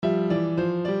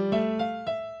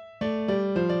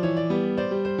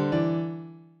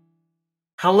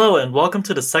Hello and welcome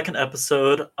to the second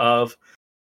episode of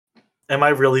Am I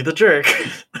Really the Jerk?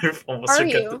 I've almost Are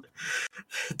forgot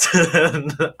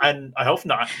you? I hope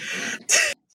not.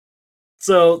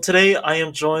 So today I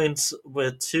am joined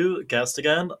with two guests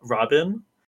again, Robyn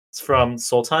from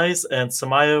SoulTies and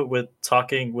Sumaiya with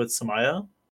Talking with Sumaiya.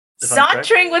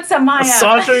 Sauntering with Sumaiya.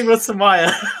 Sauntering with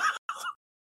Sumaiya.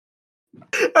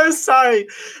 I'm sorry.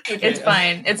 Okay. It's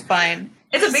fine. It's fine.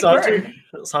 It's a big word.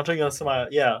 Sauntering with Sumaiya,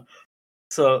 yeah.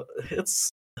 So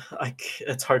it's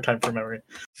hard time for memory.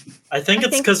 I think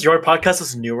it's because your podcast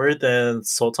is newer than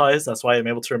SoulTies. That's why I'm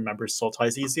able to remember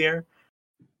SoulTies easier.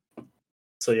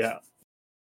 So yeah.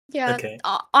 Yeah. Okay.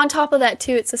 On top of that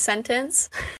too, it's a sentence.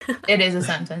 It is a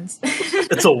sentence.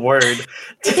 It's a word.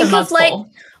 It's a mouthful.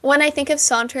 When I think of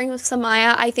Sauntering with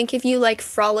Sumaiya, I think of you like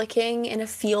frolicking in a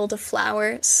field of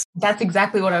flowers. That's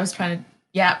exactly what I was trying to.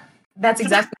 Yeah, that's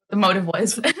exactly what the motive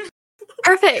was.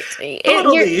 Perfect.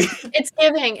 Totally.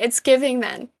 It's giving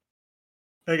then.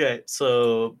 Okay,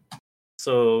 so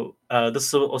this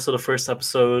is also the first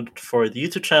episode for the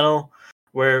YouTube channel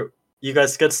where you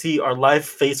guys get to see our live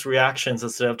face reactions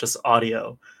instead of just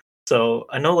audio. So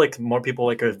I know like more people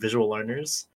like are visual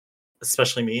learners,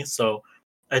 especially me. So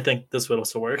I think this would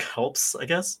also work. Helps, I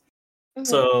guess. Mm-hmm.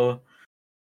 So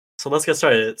let's get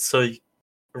started. So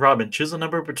Robyn, choose a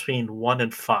number between 1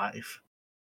 and 5.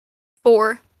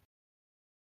 4.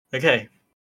 Okay.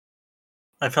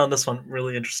 I found this one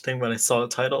really interesting when I saw the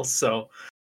title. So,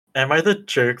 am I the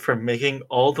jerk for making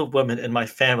all the women in my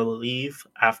family leave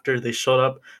after they showed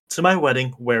up to my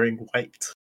wedding wearing white?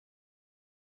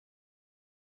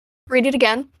 Read it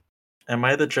again. Am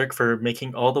I the jerk for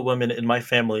making all the women in my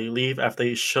family leave after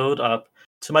they showed up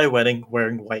to my wedding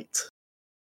wearing white?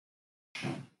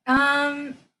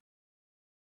 Do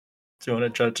you want to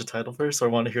judge the title first or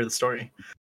want to hear the story?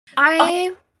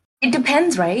 It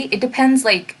depends, right? It depends,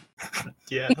 like...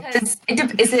 Yeah. Because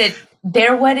is it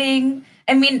their wedding?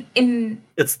 I mean,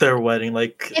 it's their wedding.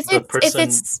 Like if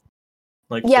it's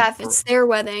their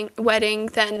wedding,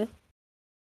 then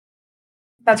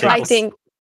that's right. I think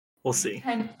we'll see.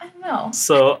 I don't know.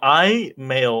 So I,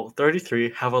 male,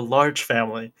 33, have a large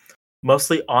family,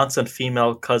 mostly aunts and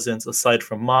female cousins, aside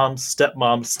from mom,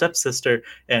 stepmom, stepsister,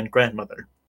 and grandmother.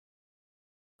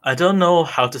 I don't know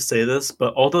how to say this,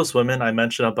 but all those women I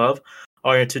mentioned above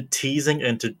are into teasing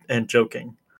and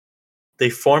joking.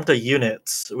 They formed a unit,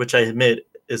 which I admit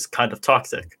is kind of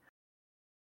toxic.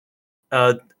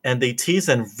 And they tease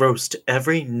and roast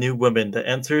every new woman that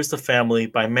enters the family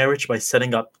by marriage by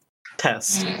setting up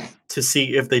tests to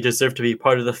see if they deserve to be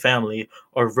part of the family,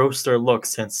 or roast their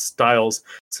looks and styles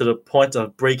to the point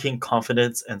of breaking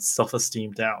confidence and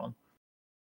self-esteem down.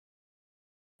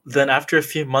 Then after a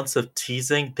few months of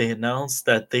teasing, they announced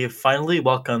that they finally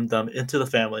welcomed them into the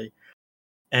family,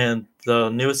 and the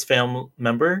newest family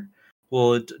member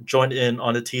would join in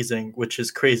on the teasing, which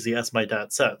is crazy, as my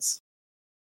dad says.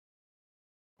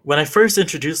 When I first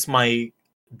introduced my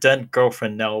then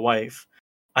girlfriend, now wife,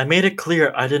 I made it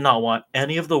clear I did not want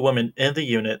any of the women in the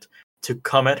unit to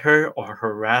come at her or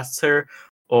harass her,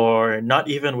 or not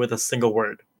even with a single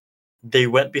word. They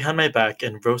went behind my back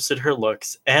and roasted her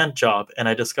looks and job, and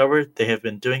I discovered they have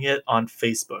been doing it on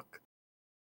Facebook.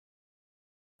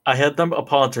 I had them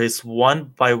apologize one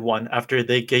by one after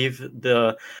they gave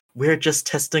the "we're just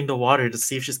testing the water to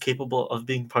see if she's capable of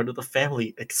being part of the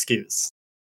family" excuse.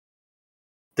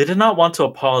 They did not want to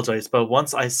apologize, but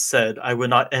once I said I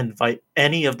would not invite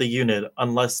any of the unit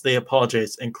unless they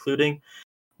apologized, including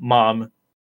mom,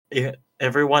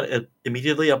 everyone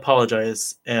immediately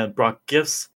apologized and brought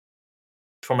gifts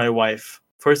for my wife.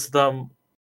 First of them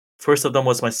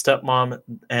was my stepmom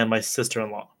and my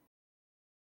sister-in-law.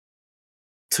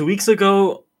 2 weeks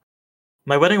ago,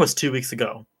 my wedding was 2 weeks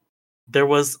ago. There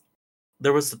was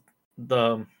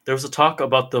a talk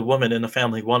about the woman in the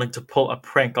family wanting to pull a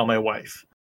prank on my wife,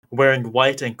 wearing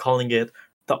white and calling it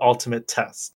the ultimate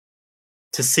test,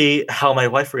 to see how my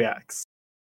wife reacts.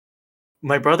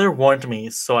 My brother warned me,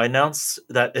 so I announced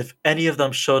that if any of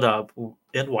them showed up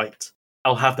in white,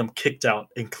 I'll have them kicked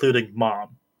out, including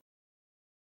mom.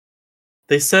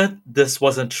 They said this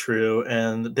wasn't true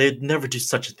and they'd never do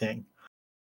such a thing.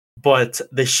 But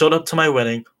they showed up to my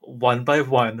wedding one by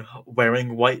one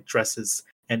wearing white dresses,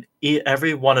 and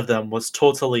every one of them was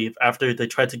told to leave after they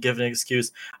tried to give an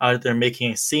excuse, either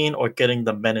making a scene or getting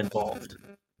the men involved.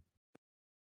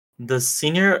 The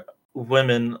senior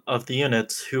women of the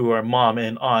unit, who are mom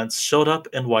and aunts, showed up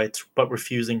in white but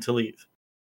refusing to leave.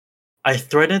 I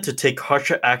threatened to take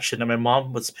harsher action and my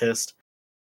mom was pissed,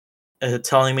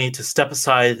 telling me to step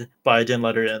aside, but I didn't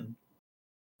let her in.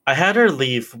 I had her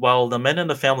leave while the men in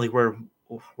the family were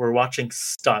watching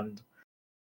stunned.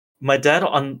 My dad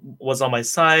was on my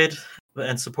side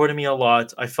and supported me a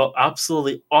lot. I felt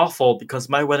absolutely awful because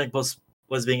my wedding was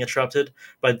being interrupted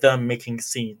by them making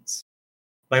scenes.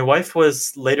 My wife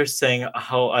was later saying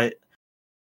how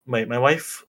my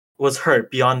wife was hurt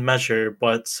beyond measure,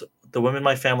 but the women in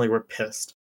my family were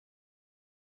pissed.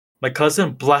 My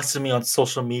cousin blasted me on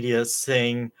social media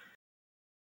saying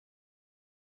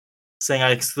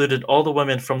I excluded all the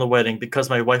women from the wedding because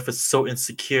my wife was so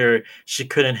insecure she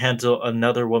couldn't handle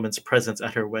another woman's presence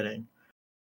at her wedding.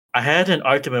 I had an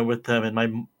argument with them,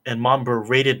 and mom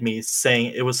berated me,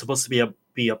 saying it was supposed to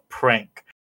be a prank,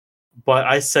 but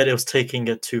I said it was taking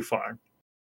it too far.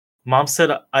 Mom said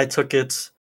I took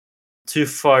it too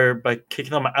far by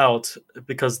kicking them out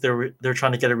because they're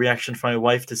trying to get a reaction from my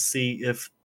wife to see if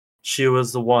she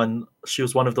was one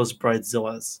of those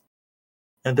bridezillas.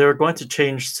 And they were going to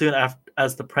change soon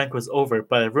as the prank was over,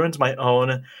 but I ruined my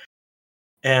own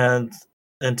and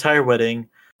entire wedding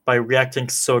by reacting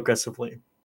so aggressively.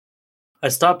 I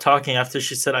stopped talking after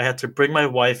she said I had to bring my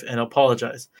wife and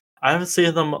apologize. I haven't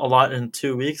seen them a lot in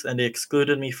 2 weeks, and they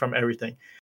excluded me from everything.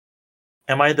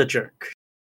 Am I the jerk?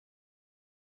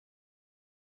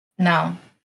 No.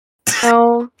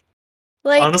 No.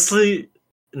 Like, honestly,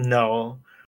 no.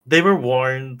 They were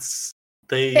warned.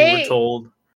 They were told.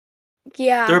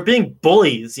 Yeah. They were being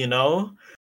bullies, you know?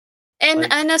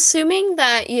 And assuming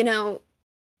that,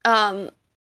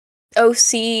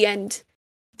 OC and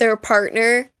their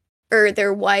partner or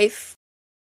their wife,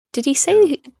 did he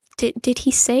say did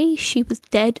he say she was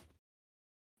dead?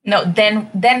 No,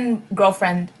 then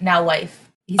girlfriend, now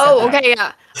wife. Oh, that. Okay,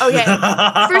 yeah. Okay.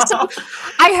 First of all,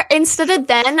 instead of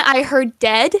then, I heard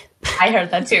dead. I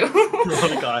heard that too.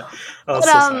 Oh my god. I was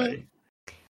so sorry.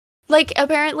 Like,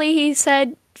 apparently he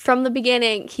said from the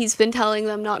beginning he's been telling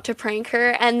them not to prank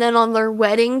her, and then on their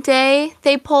wedding day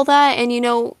they pull that, and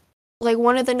like,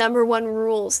 one of the number one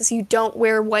rules is you don't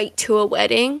wear white to a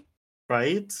wedding.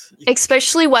 Right?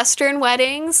 Especially Western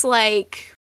weddings,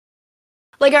 like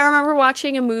I remember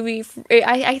watching a movie,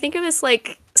 I think it was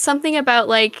like something about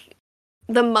like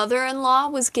the mother-in-law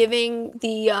was giving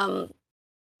the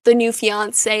new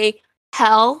fiance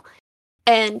hell,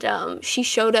 and she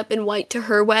showed up in white to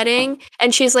her wedding,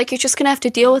 and she's like, you're just gonna have to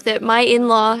deal with it. My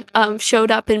in-law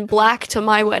showed up in black to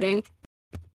my wedding.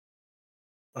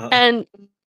 And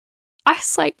I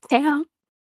was like, damn.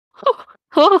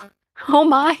 Oh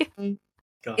my.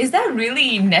 God. Is that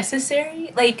really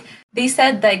necessary? Like, they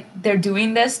said like they're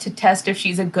doing this to test if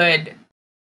she's a good.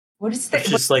 What is that?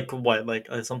 She's like what? Like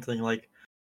something like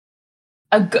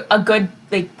a good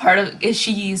like part of. Is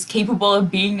she's capable of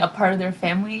being a part of their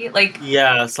family? Like,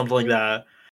 yeah, something like that.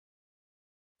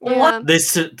 Yeah.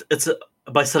 It's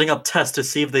by setting up tests to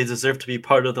see if they deserve to be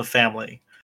part of the family.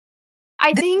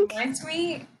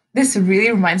 This really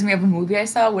reminds me of a movie I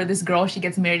saw where this girl, she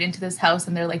gets married into this house,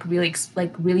 and they're like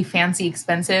really fancy,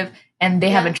 expensive, and they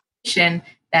have a tradition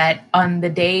that on the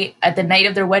night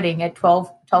of their wedding at 12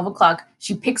 o'clock,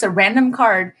 she picks a random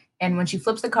card, and when she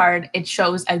flips the card, it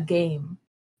shows a game,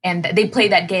 and they play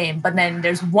that game. But then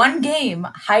there's one game,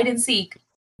 hide and seek,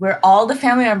 where all the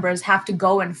family members have to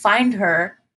go and find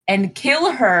her and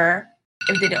kill her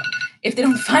if they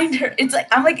don't find her. It's like,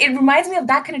 I'm like, it reminds me of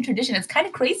that kind of tradition. It's kind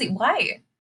of crazy. Why?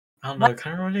 I don't know. It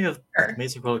kind of reminded me of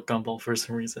Amazing World of Gumball for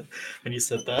some reason when you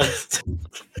said that.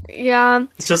 Yeah.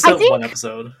 It's just that one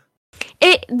episode.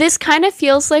 This kind of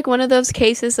feels like one of those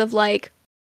cases of like,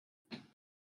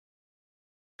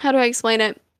 how do I explain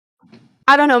it?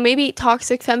 I don't know, maybe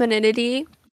toxic femininity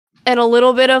and a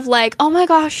little bit of like, oh my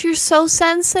gosh, you're so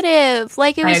sensitive.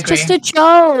 Like, it was just a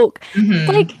joke. Mm-hmm.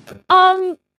 Like,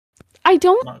 I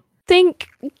don't think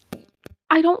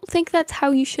that's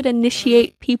how you should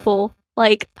initiate people.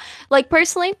 Like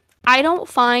personally, I don't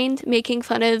find making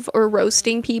fun of or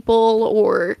roasting people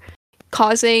or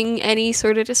causing any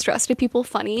sort of distress to people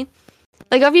funny.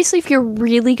 Like, obviously, if you're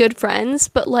really good friends,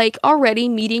 but like already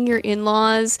meeting your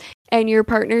in-laws and your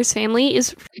partner's family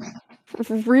is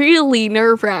really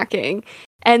nerve-wracking.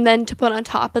 And then to put on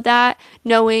top of that,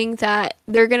 knowing that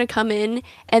they're going to come in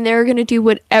and they're going to do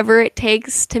whatever it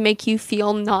takes to make you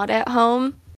feel not at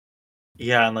home.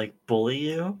 Yeah, and like bully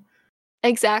you.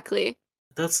 Exactly.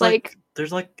 That's like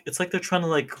there's like, it's like they're trying to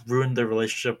like ruin their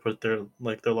relationship with their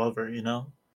lover, you know?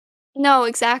 No,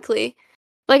 exactly.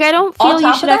 Like, I don't feel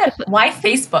you should have to. Why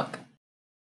Facebook?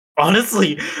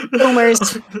 Honestly,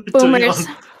 boomers.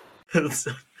 It's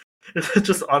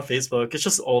just on Facebook. It's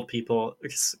just old people.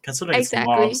 Considering it's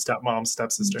mom, stepmom,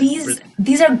 stepsister.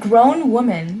 These are grown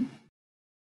women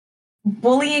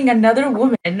bullying another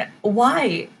woman.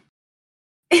 Why?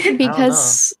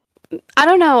 Because I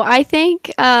don't know. I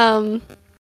think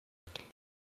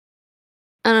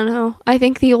I don't know. I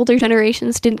think the older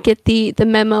generations didn't get the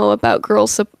memo about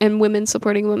girls and women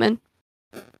supporting women.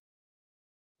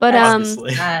 But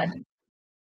obviously.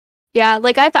 yeah,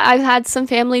 like I've had some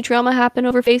family drama happen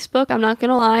over Facebook. I'm not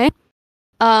gonna lie.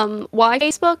 Why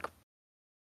Facebook?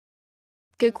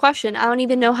 Good question. I don't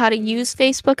even know how to use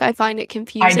Facebook. I find it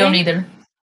confusing. I don't either.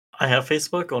 I have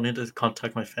Facebook only to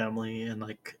contact my family and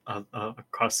like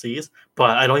across seas,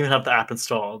 but I don't even have the app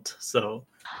installed, so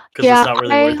because it's not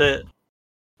really worth it.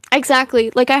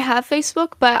 Exactly. Like I have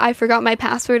Facebook, but I forgot my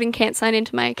password and can't sign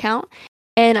into my account.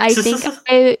 And I think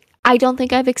I don't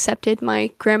think I've accepted my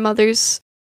grandmother's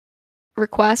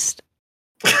request.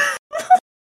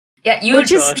 Yeah, you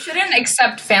shouldn't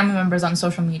accept family members on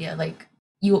social media. Like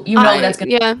you know that's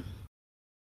gonna. Yeah.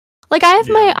 Like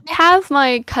I have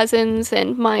my cousins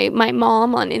and my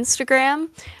mom on Instagram,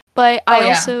 but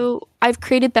I've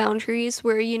created boundaries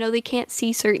where they can't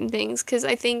see certain things because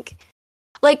I think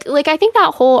like I think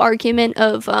that whole argument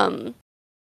of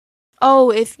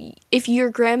if your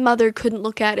grandmother couldn't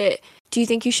look at it, do you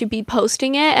think you should be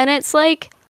posting it? And it's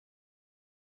like,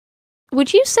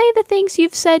 would you say the things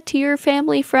you've said to your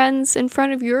family friends in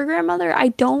front of your grandmother? I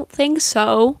don't think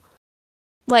so.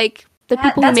 Like the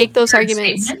people who make those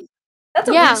arguments. Statement. That's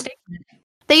a weird statement.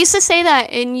 They used to say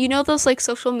that in those like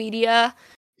social media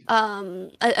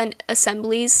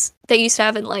assemblies they used to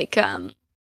have in like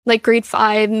grade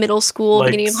 5, middle school,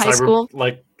 like beginning of high school.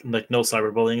 Like no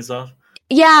cyberbullying stuff.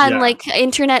 Yeah, and like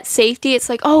internet safety, it's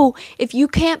like, oh, if you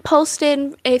can't post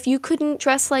it, if you couldn't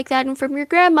dress like that in front of your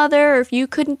grandmother, or if you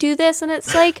couldn't do this, and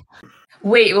it's like,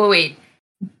 wait,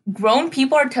 grown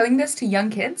people are telling this to young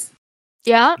kids?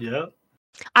 Yeah. Yeah.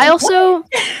 I also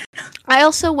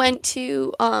went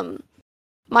to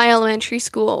my elementary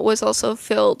school was also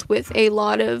filled with a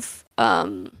lot of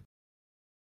how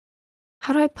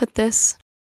do I put this?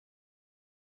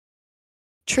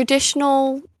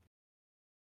 Traditional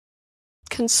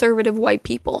conservative white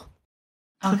people.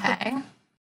 Okay.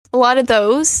 A lot of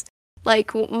those,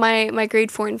 like my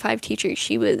grade 4 and 5 teacher,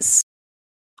 she was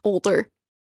older.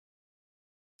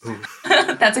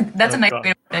 that's a nice way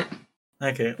to put it.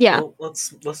 Okay. Yeah. Well,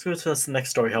 let's go to this next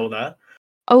story. How about that?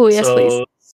 Oh yes, please.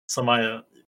 Sumaiya,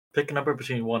 pick a number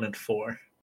between 1 and 4.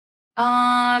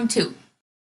 2.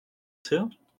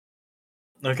 2?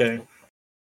 Okay.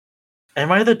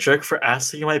 Am I the jerk for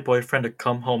asking my boyfriend to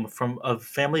come home from a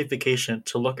family vacation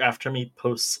to look after me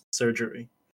post-surgery?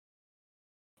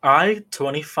 I,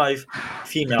 25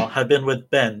 female, have been with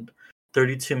Ben,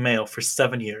 32 male, for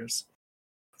 7 years.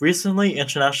 Recently,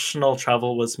 international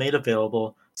travel was made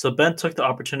available, so Ben took the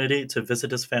opportunity to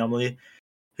visit his family,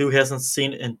 who he hasn't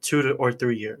seen in 2 or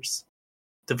 3 years.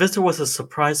 The visit was a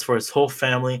surprise for his whole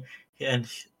family, and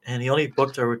he only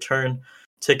booked a return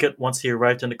ticket once he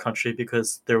arrived in the country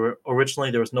because there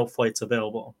was no flights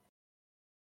available.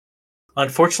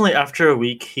 Unfortunately, after a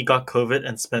week, he got COVID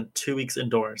and spent 2 weeks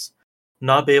indoors.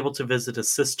 Not be able to visit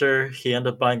his sister, he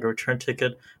ended up buying a return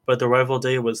ticket, but the arrival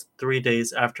day was 3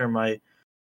 days after my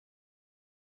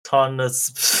I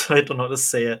don't know how to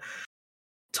say it.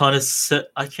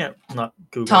 I can't not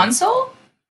Google. Tonsil?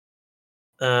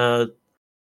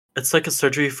 It's like a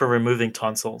surgery for removing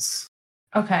tonsils.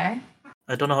 Okay.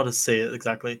 I don't know how to say it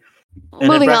exactly.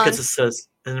 And in brackets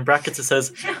it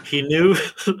says he knew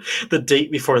the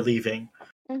date before leaving.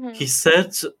 Mm-hmm. He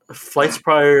said flights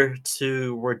prior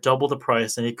to were double the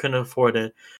price and he couldn't afford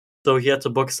it, so he had to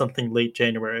book something late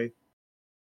January.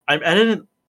 I'm editing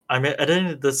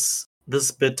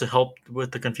this bit to help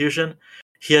with the confusion.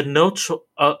 He had no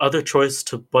other choice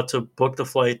but to book the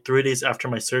flight 3 days after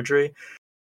my surgery.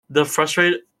 This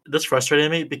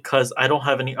frustrated me because I don't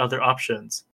have any other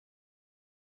options.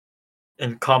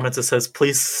 In comments it says,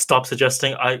 please stop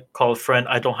suggesting I call a friend.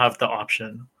 I don't have the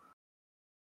option.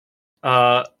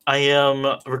 I am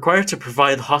required to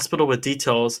provide the hospital with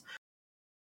details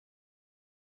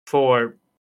for...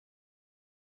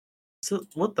 So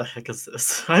what the heck is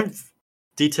this?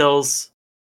 Details...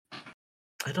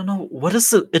 I don't know. What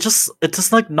is it? It's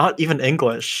just like not even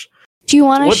English. Do you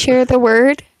want to share the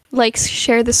word? Like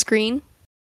share the screen?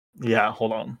 Yeah,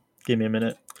 hold on. Give me a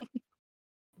minute.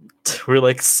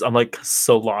 I'm like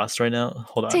so lost right now.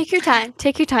 Hold on. Take your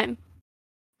time.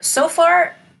 So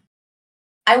far,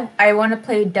 I want to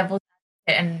play devil's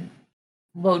advocate and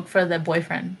vote for the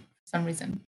boyfriend for some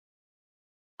reason.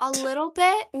 A little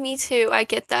bit? Me too. I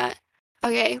get that.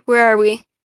 Okay, where are we?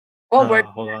 Oh,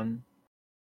 hold on.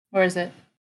 Where is it?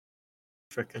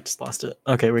 Frick, I just lost it.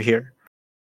 Okay, we're here.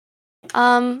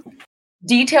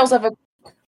 Details of a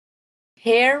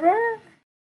carer?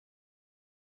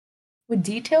 With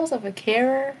details of a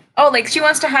carer? Oh, like she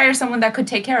wants to hire someone that could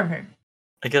take care of her.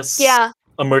 I guess. Yeah.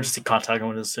 Emergency contact, I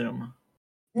would assume.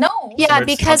 No. Yeah,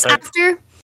 because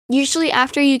usually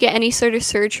after you get any sort of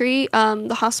surgery,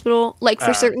 the hospital, like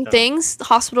for certain things, the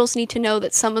hospitals need to know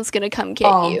that someone's gonna come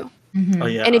get you. Oh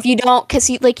yeah. And if you don't, because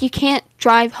you can't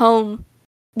drive home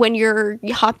when you're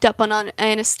hopped up on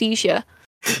anesthesia.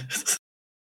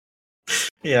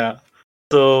 Yeah.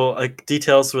 So like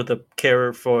details with the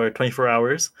carer for 24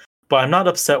 hours, but I'm not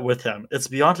upset with him. It's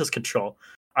beyond his control.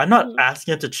 I'm not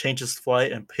asking him to change his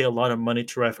flight and pay a lot of money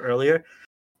to arrive earlier,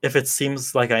 if it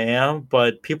seems like I am,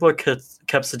 but people are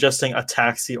kept suggesting a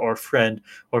taxi or a friend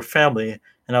or family,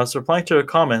 and I was replying to their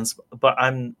comments, but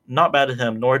I'm not mad at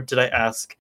him, nor did I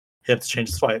ask him to change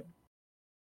his flight.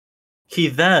 He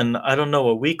then, I don't know,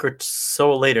 a week or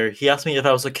so later, he asked me if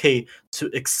I was okay to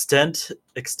extend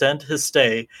his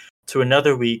stay to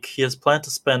another week. He has planned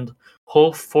to spend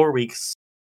whole 4 weeks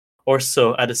or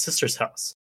so at his sister's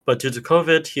house, but due to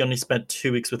COVID, he only spent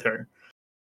 2 weeks with her.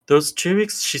 Those 2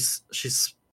 weeks, she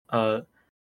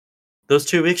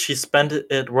spent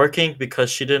it working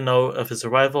because she didn't know of his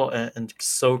arrival and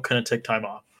so couldn't take time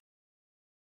off.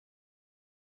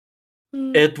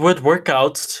 It would work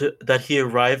out that he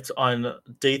arrived on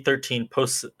day 13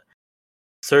 post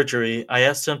surgery. I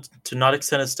asked him to not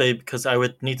extend his stay because I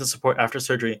would need the support after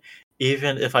surgery,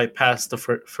 even if I passed the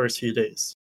first few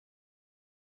days.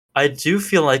 I do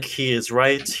feel like he is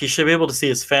right. He should be able to see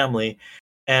his family,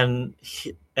 and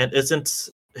isn't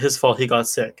his fault he got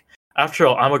sick. After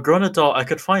all, I'm a grown adult. I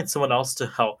could find someone else to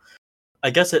help. I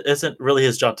guess it isn't really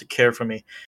his job to care for me.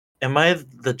 Am I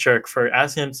the jerk for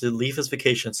asking him to leave his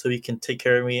vacation so he can take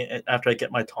care of me after I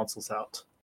get my tonsils out?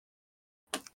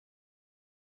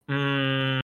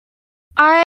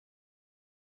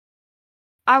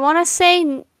 I want to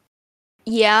say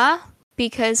yeah,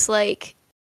 because like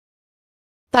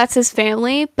that's his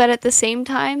family, but at the same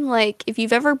time, like if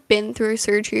you've ever been through a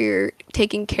surgery or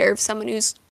taking care of someone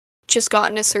who's just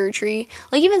gotten a surgery,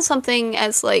 like even something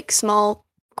as like small,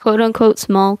 quote unquote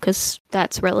small, because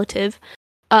that's relative,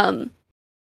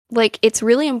 like it's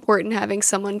really important having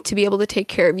someone to be able to take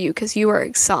care of you because you are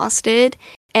exhausted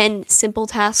and simple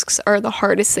tasks are the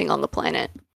hardest thing on the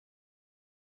planet.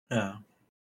 Yeah.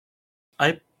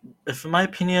 If in my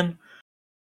opinion,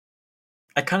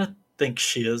 I kind of think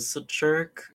she is a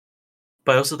jerk,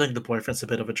 but I also think the boyfriend's a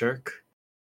bit of a jerk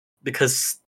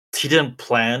because he didn't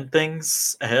plan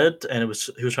things ahead, and he was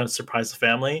trying to surprise the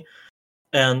family,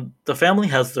 and the family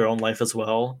has their own life as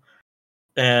well.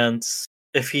 And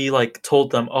if he like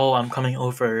told them, "Oh, I'm coming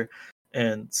over,"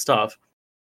 and stuff,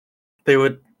 they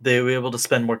would be able to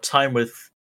spend more time with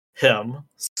him,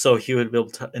 so he would be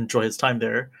able to enjoy his time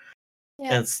there.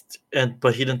 Yeah.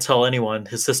 But he didn't tell anyone.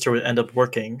 His sister would end up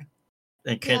working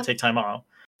and can't take time off.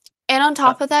 And on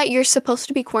top of that, you're supposed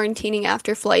to be quarantining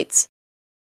after flights.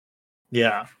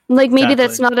 Yeah. Like maybe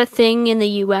that's not a thing in the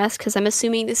US, because I'm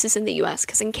assuming this is in the US,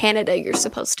 because in Canada you're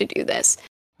supposed to do this.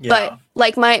 Yeah. But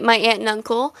like my aunt and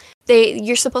uncle,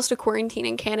 you're supposed to quarantine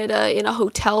in Canada in a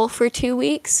hotel for 2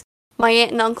 weeks. My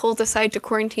aunt and uncle decided to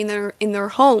quarantine in their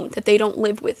home that they don't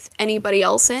live with anybody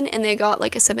else in, and they got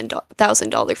like a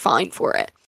 $7,000 fine for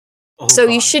it. Oh, so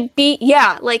God. You should be,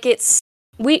 like it's,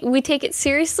 we take it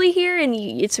seriously here, and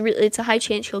it's a high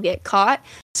chance you'll get caught.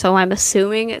 So I'm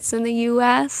assuming it's in the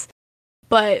U.S.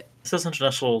 But it says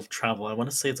international travel. I want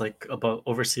to say it's like about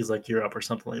overseas, like Europe or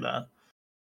something like that.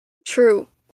 True.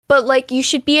 But, like, you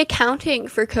should be accounting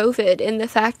for COVID and the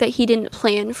fact that he didn't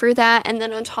plan for that. And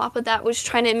then on top of that was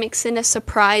trying to mix in a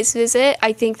surprise visit.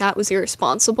 I think that was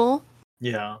irresponsible.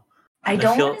 Yeah. I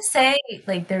don't want to say,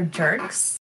 like, they're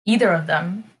jerks. Either of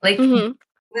them. Like, it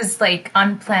was, like,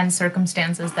 unplanned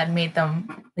circumstances that made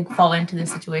them, like, fall into this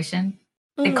situation.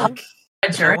 They call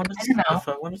a jerk. I don't know. If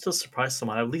I wanted to surprise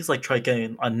someone, I'd at least, like, try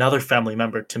getting another family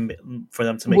member for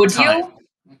them to make time. Would you?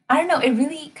 I don't know, it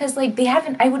really, because, like,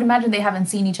 I would imagine they haven't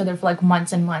seen each other for, like,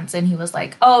 months and months, and he was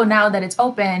like, oh, now that it's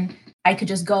open, I could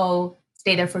just go,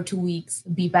 stay there for 2 weeks,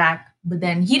 be back, but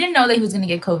then he didn't know that he was going to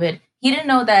get COVID. He didn't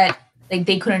know that, like,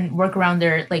 they couldn't work around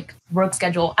their, like, work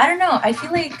schedule. I don't know, I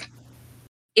feel like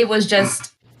it was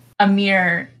just a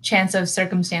mere chance of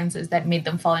circumstances that made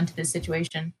them fall into this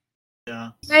situation.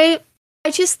 Yeah. I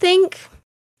just think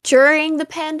during the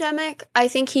pandemic, I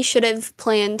think he should have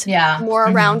planned more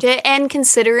around it. And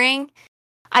considering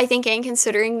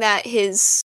that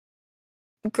his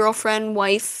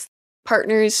girlfriend's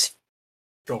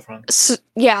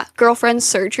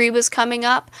surgery was coming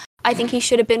up, I think he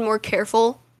should have been more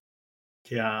careful.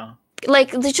 Yeah.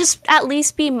 Like, just at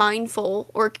least be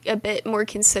mindful or a bit more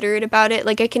considerate about it.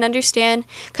 Like, I can understand,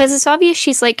 because it's obvious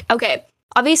she's like, okay,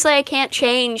 obviously, I can't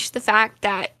change the fact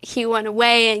that he went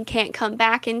away and can't come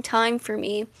back in time for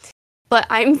me, but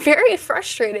I'm very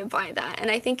frustrated by that,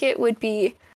 and I think it would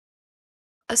be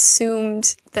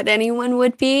assumed that anyone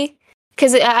would be.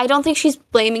 Because I don't think she's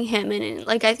blaming him, and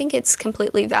like I think it's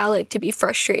completely valid to be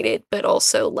frustrated, but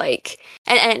also like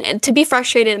and to be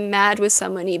frustrated and mad with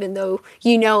someone, even though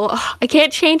 "Oh, I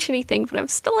can't change anything, but I'm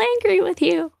still angry with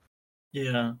you."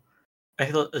 Yeah, I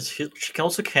thought she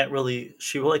also can't really.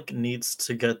 She like needs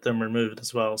to get them removed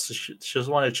as well. So she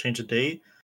doesn't want to change the date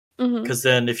because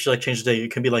then if she like change the date,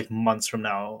 it can be like months from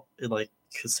now. Like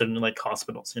considering like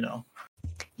hospitals,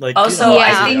 like also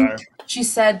Yeah. I think she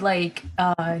said like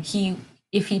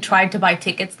if he tried to buy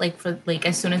tickets like for like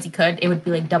as soon as he could, it would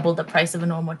be like double the price of a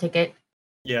normal ticket.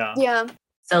 Yeah.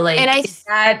 So like, is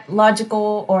that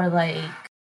logical or like?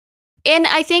 And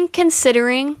I think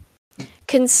considering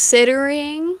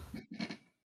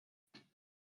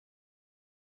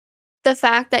the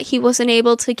fact that he wasn't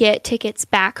able to get tickets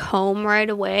back home right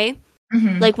away,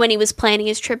 like when he was planning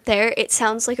his trip there, it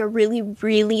sounds like a really,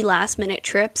 really last minute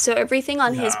trip. So everything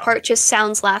on his part just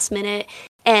sounds last minute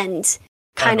and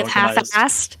kind of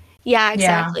half-assed. Yeah,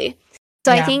 exactly. Yeah.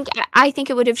 So I think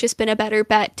it would have just been a better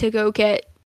bet to go get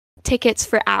tickets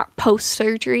for post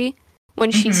surgery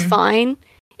when she's fine.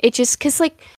 It just because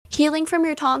like healing from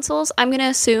your tonsils, I'm gonna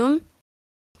assume,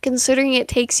 considering it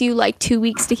takes you like 2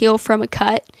 weeks to heal from a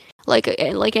cut, like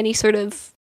any sort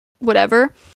of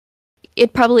whatever,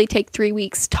 it'd probably take 3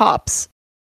 weeks tops.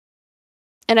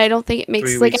 And I don't think it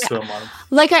makes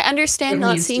like I understand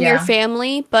not seeing your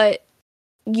family, but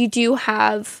you do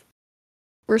have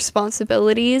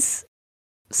responsibilities.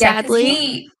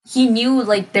 Sadly, he knew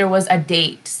like there was a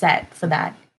date set for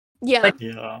that. Yeah. But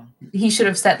he should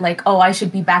have said like, "Oh, I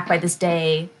should be back by this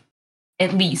day,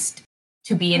 at least,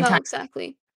 to be in time."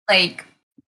 Exactly. Like,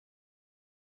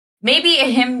 maybe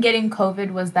him getting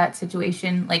COVID was that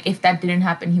situation. Like, if that didn't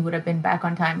happen, he would have been back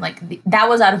on time. Like, that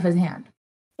was out of his hand.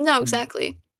 No,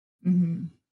 exactly.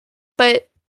 But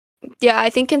yeah, I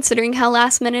think considering how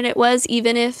last minute it was,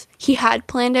 even if he had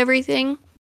planned everything.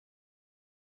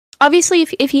 Obviously,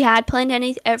 if he had planned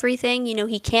everything,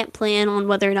 he can't plan on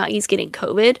whether or not he's getting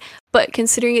COVID. But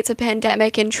considering it's a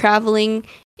pandemic and traveling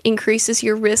increases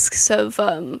your risks of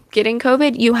getting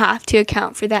COVID, you have to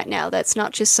account for that now. That's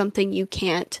not just something you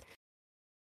can't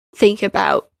think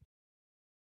about,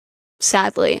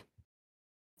 sadly.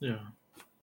 Yeah.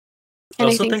 I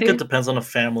also think it depends on a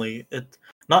family.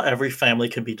 Not every family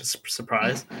can be just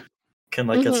surprised, can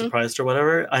like get surprised or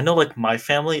whatever. I know like my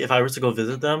family, if I was to go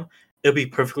visit them, it'd be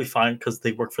perfectly fine because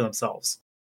they work for themselves.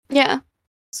 Yeah.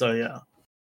 So yeah.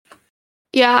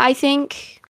 Yeah, I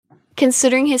think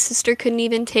considering his sister couldn't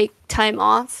even take time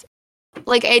off,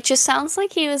 like it just sounds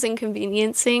like he was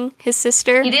inconveniencing his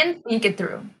sister. He didn't think it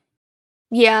through.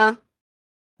 Yeah.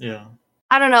 Yeah.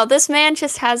 I don't know. This man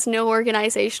just has no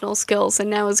organizational skills, and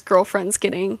now his girlfriend's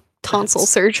getting tonsil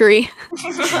surgery.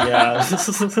 Yeah.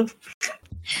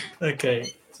 Okay,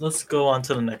 so let's go on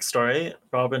to the next story.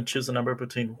 Robyn, choose a number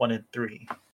between 1 and 3.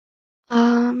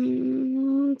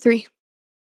 3.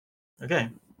 Okay.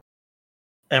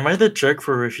 Am I the jerk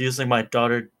for refusing my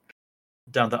daughter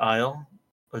down the aisle?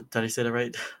 Or did I say that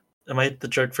right? Am I the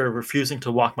jerk for refusing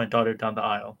to walk my daughter down the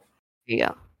aisle?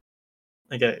 Yeah.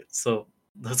 Okay, so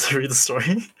let's read the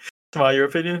story. Sumaiya, your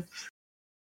opinion?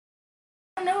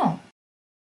 I don't know.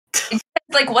 It's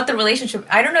like what the relationship.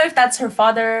 I don't know if that's her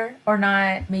father or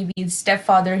not. Maybe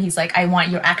stepfather. He's like, I want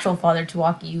your actual father to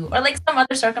walk you, or like some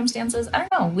other circumstances. I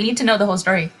don't know. We need to know the whole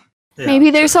story. Yeah,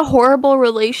 maybe there's a horrible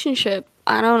relationship.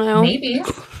 I don't know. Maybe.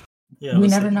 Yeah, we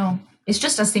never know. It's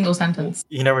just a single sentence.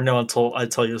 You never know until I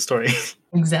tell you the story.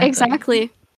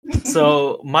 Exactly.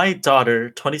 So my daughter,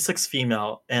 26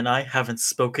 female, and I haven't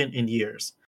spoken in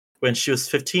years. When she was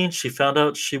 15, she found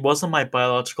out she wasn't my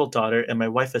biological daughter and my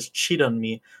wife has cheated on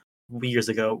me years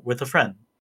ago with a friend.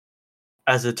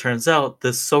 As it turns out,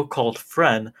 this so-called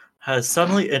friend has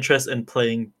suddenly interest in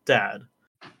playing dad.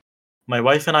 My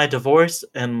wife and I divorced,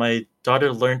 and my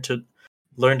daughter learned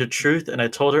the truth, and I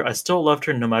told her I still loved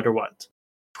her no matter what.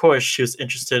 Of course, she was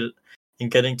interested in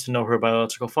getting to know her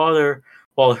biological father,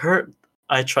 while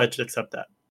I tried to accept that.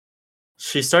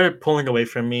 She started pulling away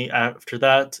from me after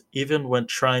that. Even when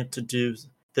trying to do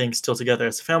things still together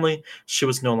as a family, she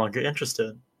was no longer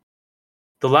interested.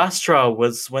 The last straw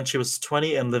was when she was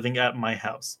 20 and living at my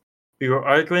house. We were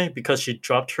arguing because she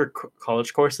dropped her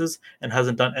college courses and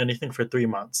hasn't done anything for 3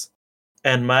 months.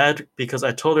 And mad because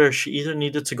I told her she either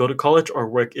needed to go to college or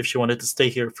work if she wanted to stay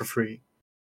here for free.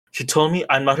 She told me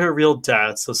I'm not her real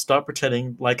dad, so stop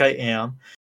pretending like I am,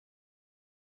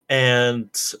 and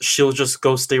she'll just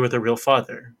go stay with her real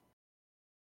father.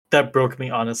 That broke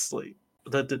me, honestly.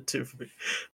 That did too for me.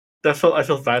 I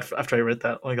felt bad after I read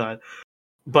that. Oh my god.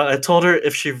 But I told her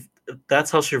if she if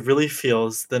that's how she really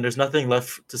feels, then there's nothing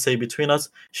left to say between us.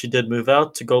 She did move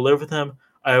out to go live with him.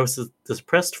 I was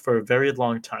depressed for a very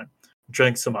long time.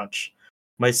 Drank so much.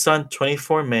 My son,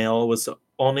 24 male, was the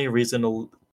only reason to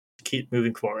keep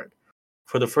moving forward.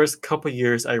 For the first couple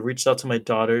years, I reached out to my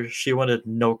daughter. She wanted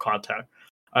no contact.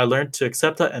 I learned to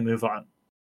accept that and move on.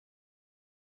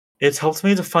 It helped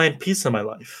me to find peace in my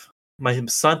life. My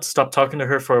son stopped talking to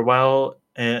her for a while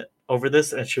over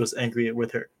this, and she was angry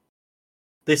with her.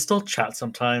 They still chat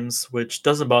sometimes, which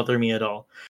doesn't bother me at all.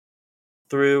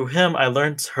 Through him, I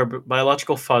learned her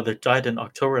biological father died in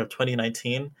October of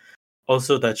 2019,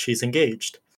 also that she's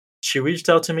engaged. She reached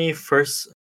out to me first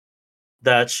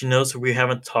that she knows we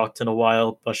haven't talked in a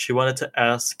while, but she wanted to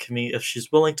ask me if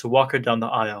she's willing to walk her down the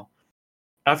aisle.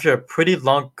 After a pretty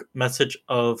long message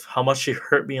of how much she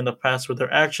hurt me in the past with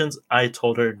her actions, I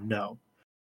told her no.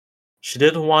 She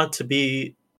didn't want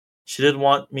me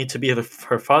to be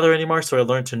her father anymore, so I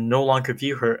learned to no longer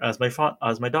view her as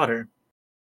my daughter.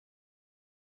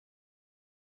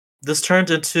 This turned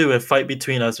into a fight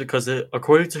between us because,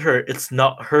 according to her, it's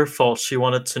not her fault she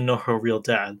wanted to know her real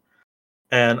dad.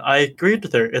 And I agreed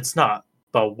with her, it's not.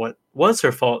 But what was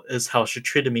her fault is how she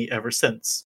treated me ever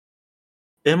since.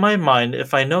 In my mind,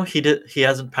 if I know he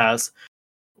hasn't passed,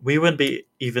 we wouldn't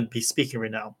even be speaking right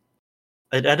now.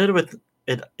 It ended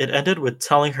with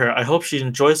telling her I hope she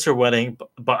enjoys her wedding,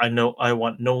 but I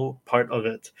want no part of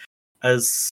it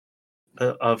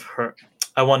of her.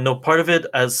 I want no part of it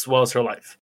as well as her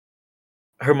life.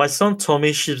 My son told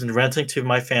me she's been ranting to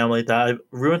my family that I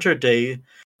ruined her day,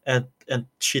 and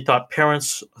she thought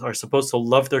parents are supposed to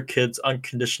love their kids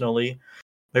unconditionally.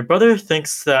 My brother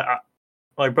seems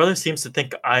to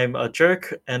think I'm a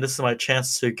jerk, and this is my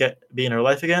chance to be in her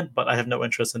life again, but I have no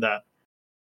interest in that.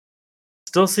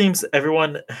 Still seems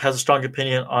everyone has a strong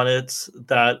opinion on it,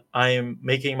 that I am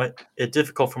making it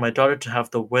difficult for my daughter to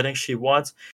have the wedding she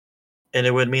wants, and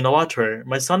it would mean a lot to her.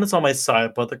 My son is on my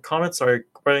side, but the comments are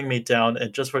wearing me down,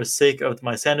 and just for the sake of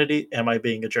my sanity, am I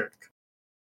being a jerk?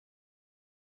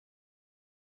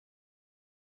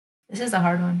 This is a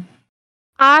hard one.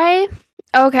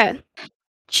 Okay.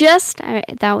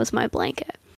 That was my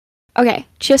blanket. Okay,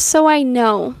 just so I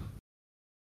know,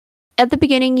 at the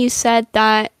beginning you said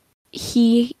that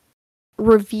he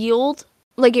revealed,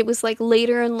 like it was like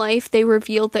later in life they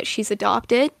revealed that she's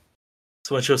adopted.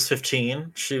 So when she was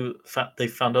 15, they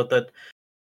found out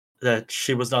that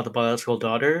she was not the biological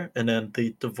daughter, and then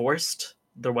they divorced,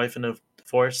 their wife and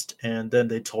divorced, and then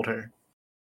they told her.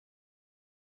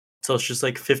 So she's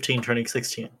like 15 turning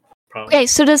 16, probably. Okay,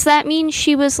 so does that mean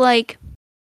she was like...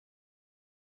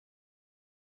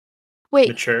 Wait.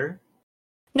 Mature?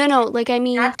 No, like I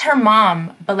mean... Not her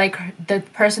mom, but like the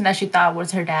person that she thought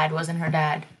was her dad wasn't her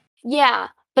dad. Yeah,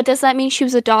 but does that mean she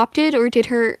was adopted, or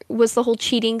was the whole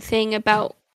cheating thing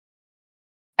about...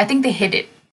 I think they hid it.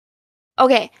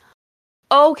 Okay.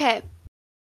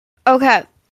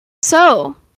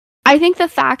 So, I think the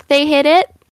fact they hid it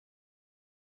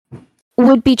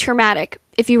would be traumatic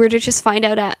if you were to just find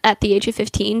out at the age of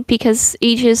 15, because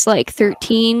ages like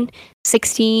 13,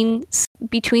 16,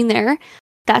 between there,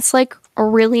 that's like a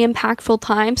really impactful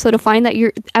time. So to find that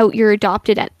you're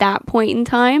adopted at that point in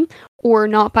time, or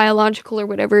not biological or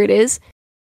whatever it is,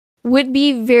 would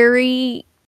be very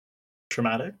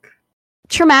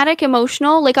traumatic,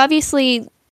 emotional. Like obviously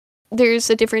there's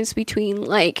a difference between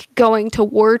like going to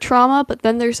war trauma, but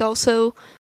then there's also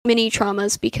mini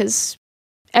traumas, because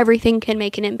everything can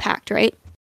make an impact, right?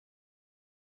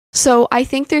 So I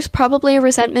think there's probably a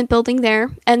resentment building there,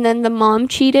 and then the mom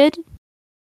cheated.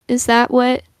 Is that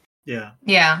what?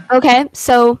 Yeah. Okay,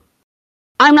 so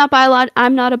I'm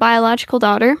not a biological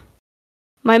daughter.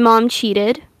 My mom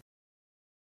cheated.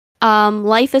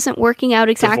 Life isn't working out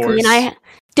exactly, and I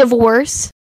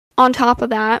divorce on top of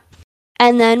that,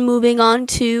 and then moving on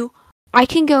to I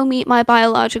can go meet my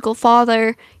biological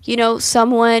father.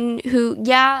 Someone who,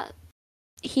 yeah,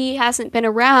 he hasn't been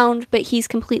around, but he's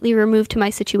completely removed to my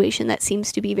situation that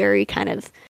seems to be very kind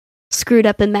of screwed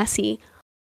up and messy.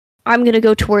 I'm going to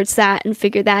go towards that and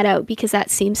figure that out, because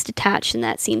that seems detached and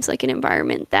that seems like an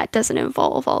environment that doesn't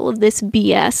involve all of this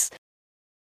BS.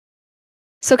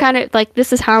 So kind of like,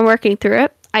 this is how I'm working through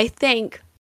it. I think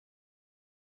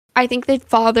the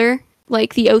father,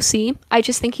 like the OC, I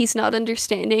just think he's not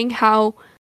understanding how,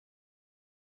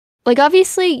 like,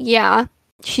 obviously, yeah,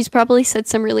 she's probably said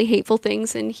some really hateful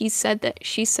things, and he said that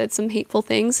she said some hateful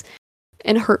things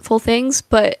and hurtful things,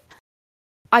 but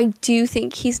I do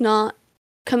think he's not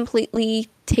completely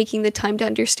taking the time to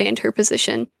understand her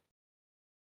position.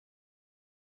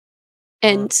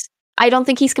 And I don't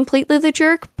think he's completely the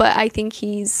jerk, but I think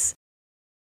he's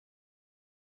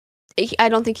I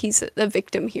don't think he's a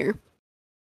victim here.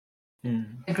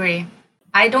 Agree.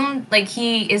 I don't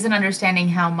he isn't understanding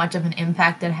how much of an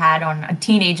impact it had on a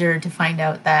teenager to find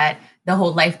out that the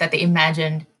whole life that they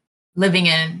imagined living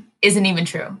in isn't even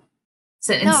true.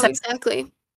 Exactly.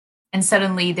 And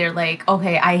suddenly they're like,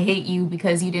 okay, I hate you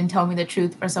because you didn't tell me the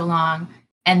truth for so long.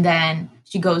 And then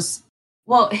she goes,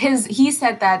 well, he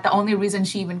said that the only reason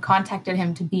she even contacted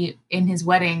him to be in his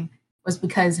wedding was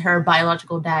because her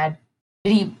biological dad,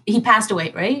 he passed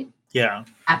away, right? Yeah.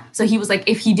 So he was like,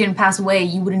 if he didn't pass away,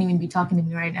 you wouldn't even be talking to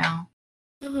me right now.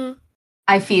 Mm-hmm.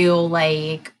 I feel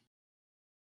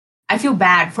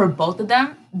bad for both of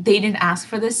them. They didn't ask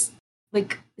for this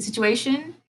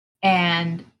situation,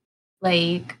 and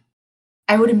I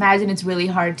would imagine it's really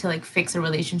hard to fix a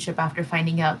relationship after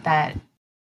finding out that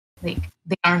they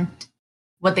aren't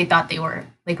what they thought they were,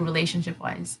 relationship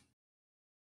wise.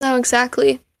 No,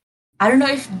 exactly. I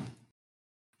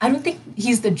don't think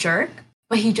he's the jerk,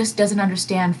 but he just doesn't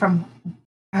understand from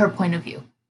her point of view.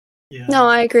 Yeah. No,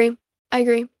 I agree.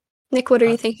 Nick, what are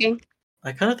you thinking?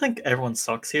 I kind of think everyone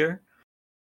sucks here.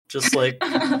 Just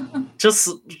just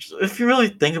if you really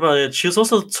think about it, she was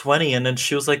also 20, and then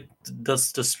she was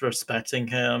just disrespecting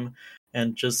him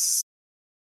and just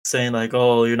saying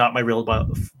oh, you're not my real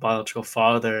biological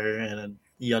father, and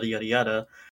yada yada yada.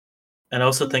 And I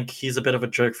also think he's a bit of a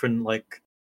jerk for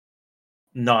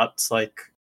not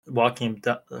walking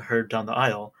her down the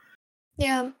aisle.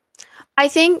 Yeah, I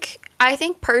think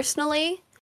personally,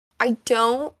 I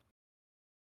don't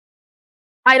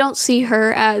see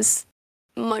her as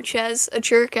much as a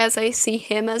jerk as I see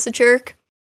him as a jerk.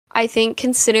 I think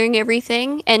considering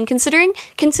everything and considering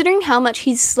how much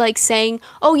he's saying,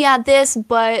 oh yeah, this,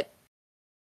 but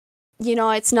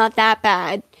it's not that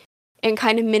bad, and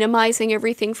kind of minimizing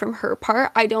everything from her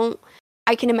part, I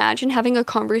can imagine having a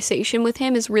conversation with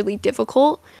him is really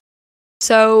difficult.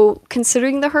 So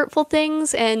considering the hurtful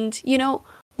things, and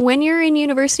when you're in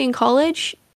university and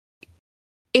college,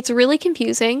 it's really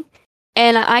confusing.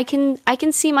 And I can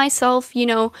see myself,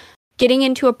 getting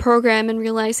into a program and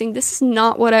realizing this is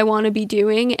not what I want to be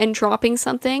doing, and dropping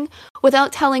something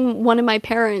without telling one of my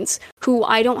parents, who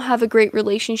I don't have a great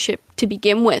relationship to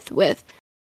begin with.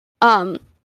 And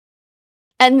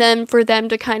then for them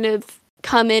to kind of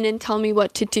come in and tell me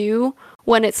what to do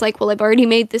when it's well, I've already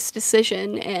made this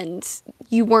decision and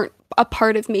you weren't a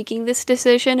part of making this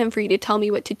decision, and for you to tell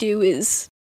me what to do is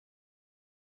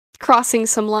crossing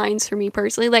some lines for me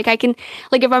personally. I can,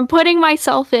 if I'm putting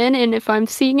myself in and if I'm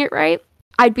seeing it right,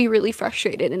 I'd be really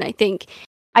frustrated. And I think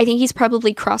he's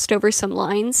probably crossed over some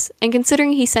lines. And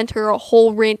considering he sent her a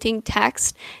whole ranting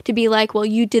text to be well,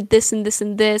 you did this and this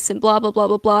and this and blah, blah, blah,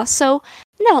 blah, blah. So,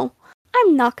 no,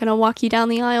 I'm not going to walk you down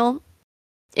the aisle.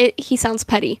 He sounds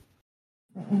petty.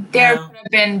 There could have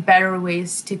been better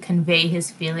ways to convey his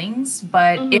feelings,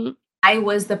 but if I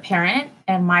was the parent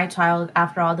and my child,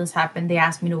 after all this happened, they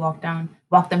asked me to walk them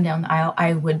down the aisle,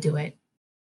 I would do it.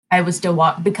 I would still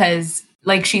walk, because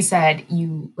like she said,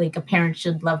 a parent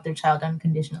should love their child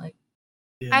unconditionally.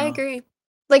 Yeah. I agree.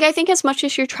 I think as much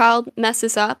as your child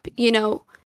messes up,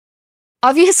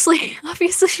 obviously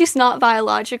she's not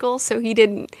biological, so he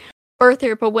didn't birth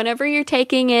her, but whenever you're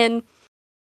taking in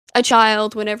a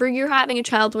child, whenever you're having a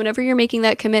child, whenever you're making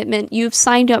that commitment, you've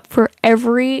signed up for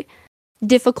every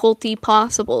difficulty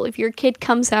possible. If your kid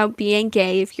comes out being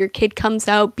gay, if your kid comes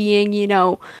out being,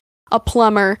 a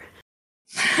plumber,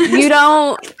 you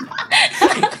don't...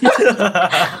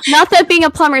 Not that being a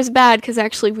plumber is bad, because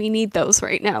actually we need those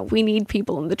right now. We need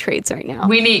people in the trades right now.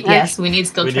 We need skilled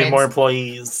trades. We need more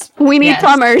employees. We need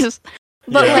plumbers.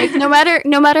 But no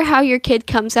matter how your kid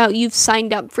comes out, you've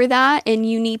signed up for that, and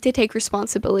you need to take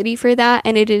responsibility for that,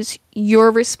 and it is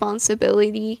your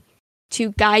responsibility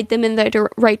to guide them in the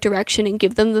right direction and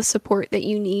give them the support that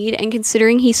you need. And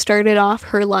considering he started off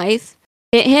her life,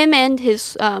 him and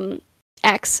his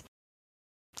ex,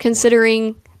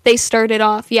 considering they started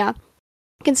off her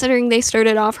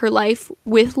life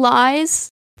with lies,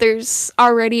 there's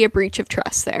already a breach of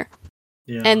trust there.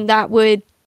 Yeah. And that would...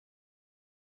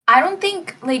 I don't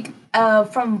think,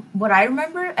 from what I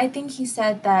remember, I think he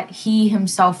said that he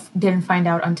himself didn't find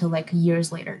out until,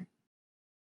 years later.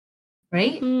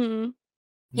 Right? Mm.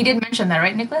 He did mention that,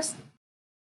 right, Nicolas?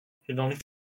 He only...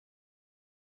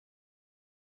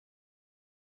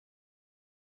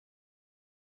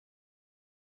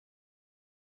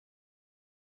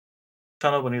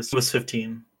 found out when he was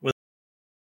 15.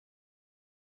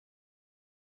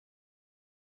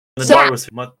 The daughter was...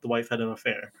 the wife had an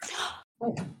affair.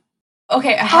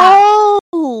 Okay. Oh!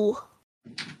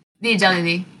 The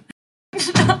Jalili.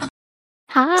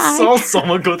 Hi. Saw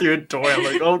someone go through a door.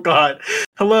 I'm oh god.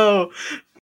 Hello.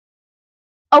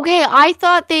 Okay, I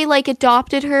thought they like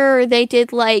adopted her, or they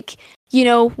did like,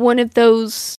 one of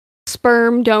those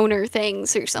sperm donor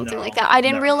things or something like that. I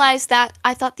didn't realize that.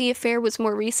 I thought the affair was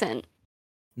more recent.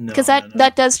 Because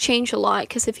that does change a lot.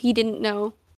 Because if he didn't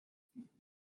know,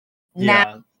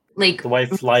 yeah, the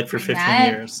wife lied for 15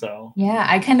 years. So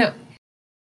yeah,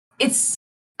 it's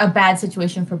a bad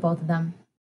situation for both of them.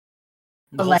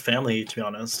 The whole family, to be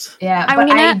honest. Yeah,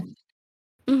 I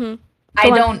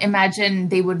don't imagine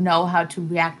they would know how to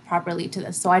react properly to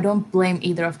this, so I don't blame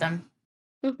either of them.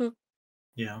 Mm-hmm.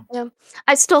 Yeah.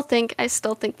 I still think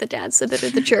the dad's a bit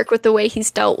of the jerk with the way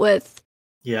he's dealt with.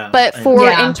 Yeah. But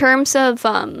in terms of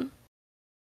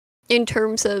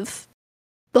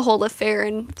the whole affair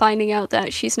and finding out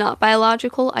that she's not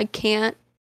biological, I can't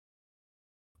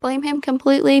blame him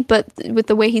completely, but with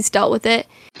the way he's dealt with it,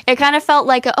 it kind of felt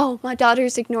like, my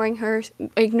daughter's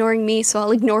ignoring me, so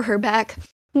I'll ignore her back.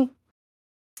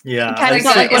 Yeah, kind of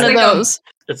like one of those.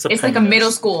 It's like a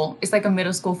middle school. It's like a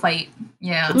middle school fight.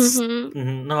 Yeah.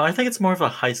 No, I think it's more of a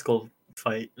high school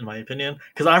fight, in my opinion,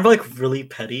 because I'm like really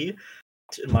petty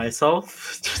in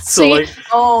myself. Because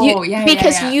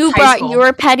you brought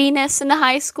your pettiness into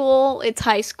high school. It's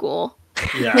high school.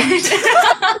 Yeah.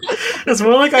 It's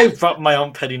more like I brought my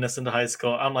own pettiness into high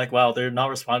school. I'm like, wow, they're not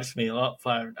responding to me. Oh,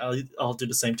 fine. I'll do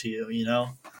the same to you,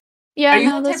 Yeah. Are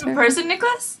you that type of person,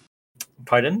 Nicolas?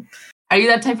 Pardon? Are you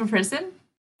that type of person?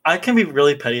 I can be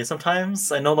really petty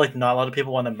sometimes. I know, like, not a lot of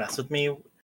people want to mess with me and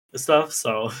stuff,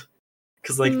 so...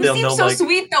 Because, like, they'll know, so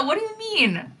sweet, though. What do you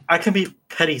mean? I can be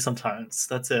petty sometimes.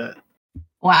 That's it.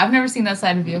 Wow, I've never seen that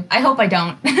side of you. I hope I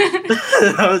don't.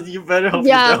 You better hope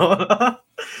you don't.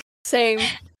 Same.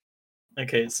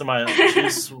 Okay,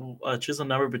 Sumaiya, choose a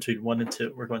number between 1 and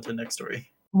 2. We're going to the next story.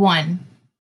 1.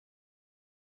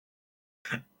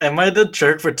 Am I the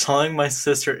jerk for telling my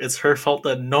sister it's her fault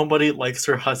that nobody likes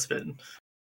her husband?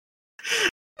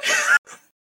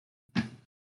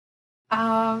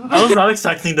 I was not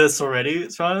expecting this already,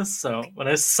 to be honest, so when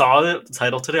I saw the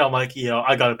title today, I'm like,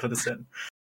 I gotta put this in.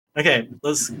 Okay,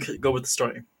 let's go with the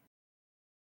story.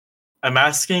 I'm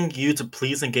asking you to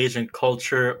please engage in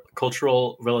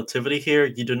cultural relativity here.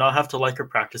 You do not have to like her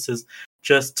practices,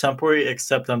 just temporarily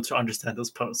accept them to understand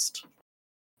this post.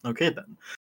 Okay, then.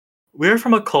 We're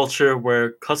from a culture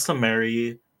where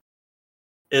customary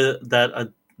is that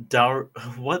a dowry.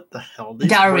 What the hell?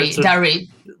 Dowry.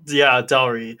 Yeah,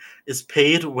 dowry is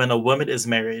paid when a woman is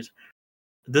married.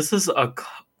 This is a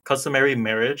customary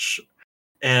marriage,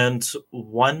 and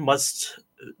one must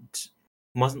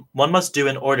do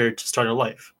in order to start a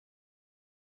life.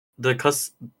 I'll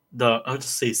just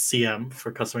say CM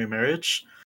for customary marriage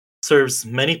serves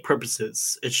many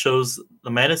purposes. It shows the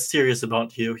man is serious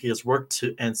about you. He has worked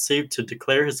to and saved to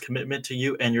declare his commitment to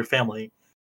you and your family.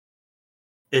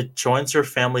 It joins your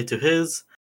family to his,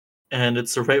 and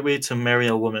it's the right way to marry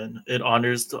a woman. It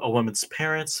honors a woman's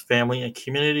parents, family, and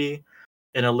community,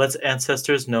 and it lets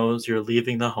ancestors know you're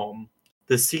leaving the home.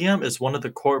 The CM is one of the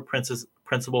core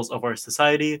principles of our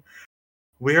society.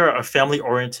 We are a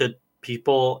family-oriented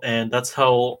people, and that's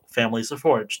how families are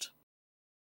forged.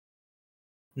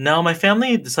 Now, my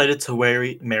family decided to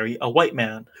marry a white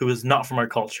man who is not from our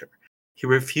culture. He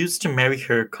refused to marry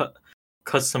her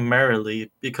customarily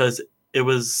because it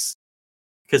was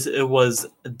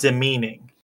demeaning,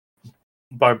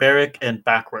 barbaric, and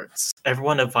backwards.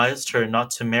 Everyone advised her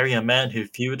not to marry a man who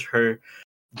viewed her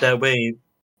that way,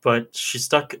 but she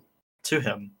stuck to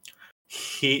him.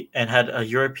 He had a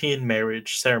European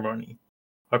marriage ceremony.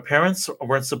 Our parents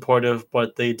weren't supportive,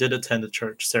 but they did attend the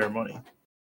church ceremony.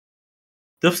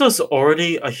 This was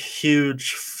already a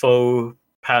huge faux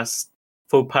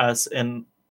pas in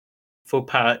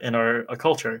our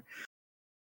culture.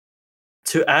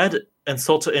 To add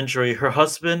insult to injury, her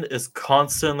husband is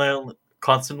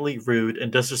constantly rude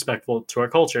and disrespectful to our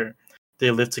culture.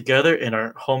 They live together in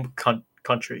our home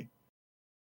country.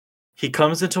 He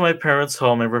comes into my parents'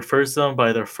 home and refers them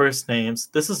by their first names.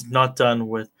 This is not done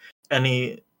with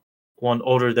anyone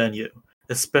older than you,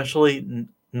 especially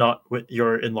not with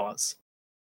your in-laws.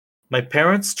 My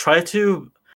parents try to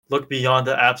look beyond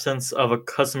the absence of a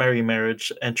customary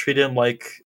marriage and treat him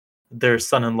like their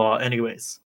son-in-law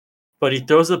anyways. But he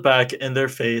throws it back in their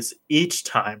face each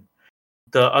time.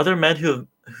 The other men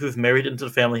who've married into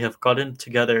the family have gotten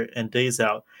together and days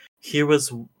out. He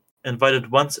was invited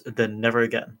once, then never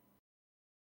again.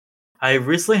 I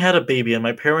recently had a baby and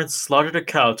my parents slaughtered a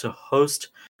cow to host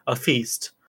a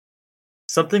feast.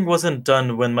 Something wasn't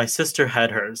done when my sister had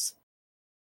hers.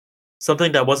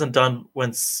 Something that wasn't done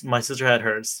when my sister had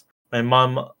hers. My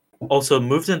mom also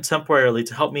moved in temporarily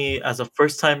to help me as a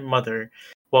first-time mother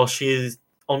while she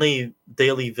only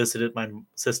daily visited my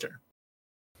sister.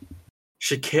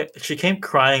 She came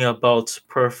crying about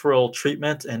peripheral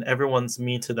treatment, and everyone's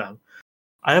mean to them.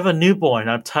 I have a newborn.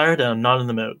 I'm tired and I'm not in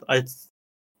the mood. I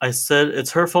said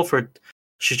it's her fault for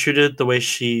she treated the way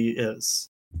she is.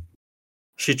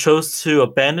 She chose to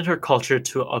abandon her culture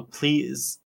to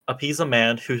appease a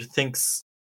man who thinks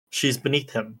she's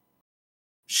beneath him.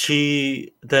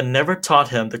 She then never taught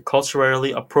him the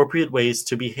culturally appropriate ways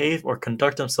to behave or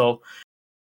conduct himself,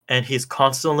 and he's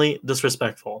constantly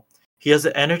disrespectful. He has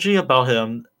an energy about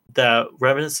him that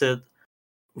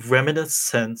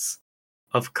reminiscence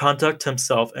of conduct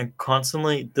himself and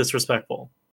constantly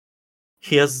disrespectful.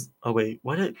 He has sorry,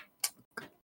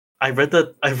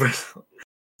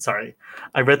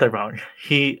 I read that wrong.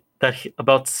 He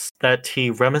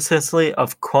reminiscently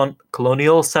of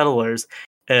colonial settlers,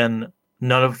 and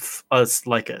none of us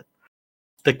like it.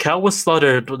 The cow was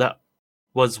slaughtered. That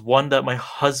was one that my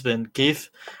husband gave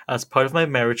as part of my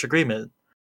marriage agreement.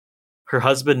 Her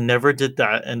husband never did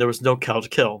that, and there was no cow to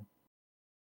kill.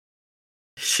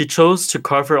 She chose to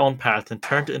carve her own path and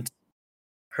turned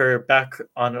her back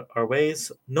on our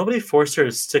ways. Nobody forced her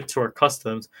to stick to our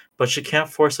customs, but she can't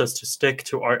force us to stick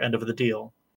to our end of the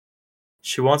deal.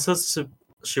 She wants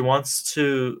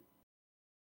to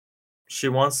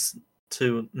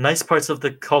nice parts of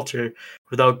the culture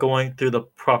without going through the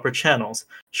proper channels.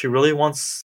 She really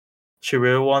wants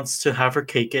to have her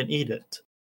cake and eat it.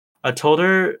 I told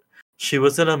her she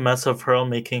was in a mess of her own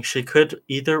making. She could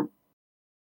either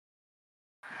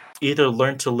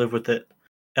learn to live with it.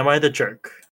 Am I the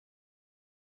jerk?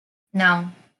 No.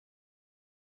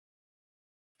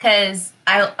 Because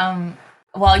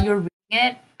while you're reading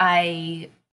it, I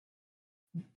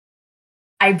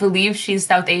believe she's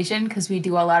South Asian because we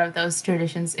do a lot of those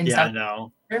traditions in South Asia.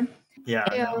 Yeah,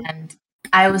 I know. And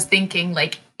I was thinking,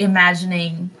 like,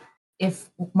 imagining if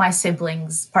my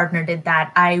siblings' partner did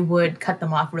that, I would cut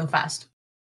them off real fast.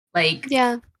 Like,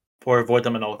 yeah. Or avoid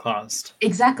them at all cost.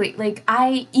 Exactly. Like,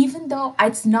 even though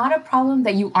it's not a problem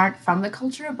that you aren't from the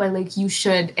culture, but like you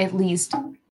should at least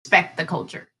respect the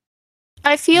culture.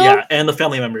 I feel and the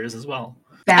family members as well.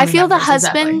 I feel the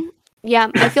husband.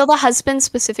 Yeah, I feel the husband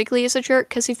specifically is a jerk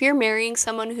because if you're marrying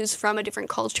someone who's from a different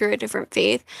culture, a different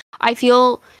faith, I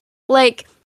feel like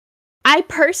I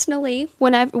personally,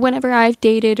 whenever I've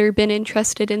dated or been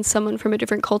interested in someone from a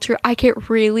different culture, I get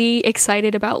really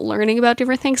excited about learning about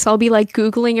different things. So I'll be like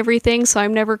Googling everything, so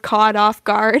I'm never caught off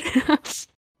guard.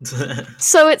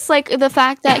 So it's like the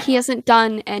fact that he hasn't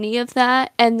done any of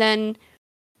that and then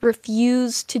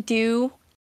refused to do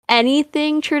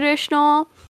anything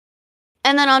traditional.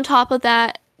 And then on top of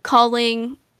that,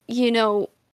 calling, the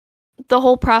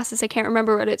whole process, I can't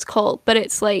remember what it's called, but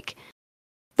it's like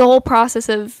the whole process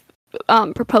of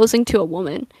proposing to a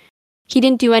woman. He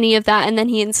didn't do any of that, and then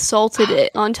he insulted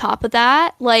it on top of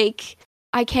that. Like,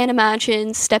 I can't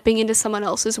imagine stepping into someone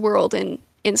else's world and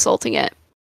insulting it.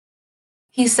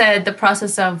 He said the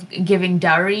process of giving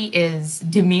dowry is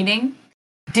demeaning.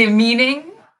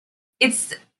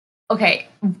 It's, okay,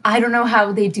 I don't know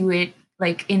how they do it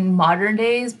like in modern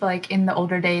days, but like in the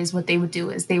older days, what they would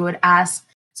do is they would ask.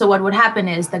 So what would happen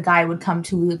is the guy would come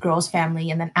to the girl's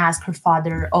family and then ask her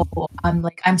father, "Oh,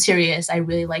 I'm serious. I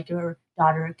really like your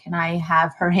daughter. Can I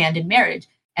have her hand in marriage?"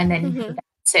 And then the dad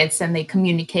sits and they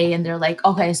communicate and they're like,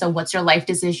 "Okay, so what's your life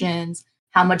decisions?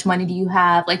 How much money do you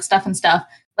have? Like stuff,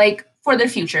 like for their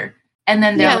future." And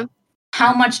then they're like,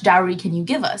 "How much dowry can you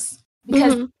give us?"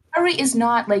 Because dowry is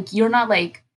not like, you're not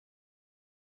like,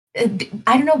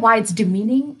 I don't know why it's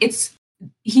demeaning.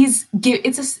 He's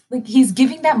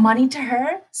giving that money to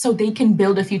her so they can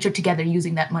build a future together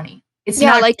using that money. It's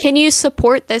not like, can you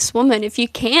support this woman? If you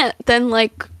can't, then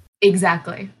like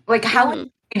exactly, like how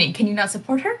can you not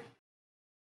support her?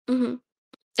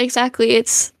 Exactly.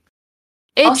 It's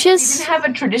also, just he didn't have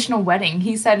a traditional wedding.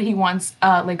 He said he wants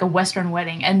like a Western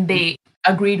wedding, and they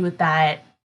agreed with that.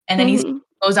 And then he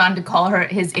goes on to call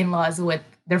his in-laws with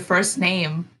their first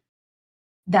name.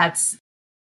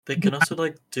 They can also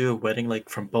like do a wedding like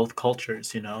from both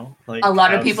cultures, Like a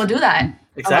lot of people do that.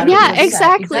 Exactly. Yeah,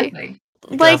 exactly.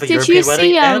 Like, did you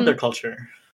see and their culture?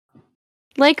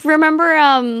 Like,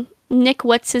 remember Nick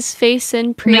what's his face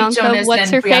and Priyanka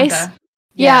what's her face?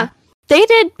 Yeah. They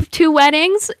did 2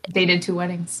 weddings.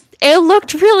 It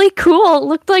looked really cool. It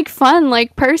looked like fun.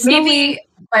 Like, personally,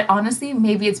 but honestly,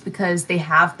 maybe it's because they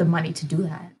have the money to do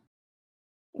that.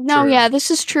 No, True. yeah,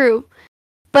 this is true.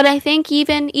 But I think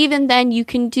even then you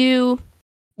can do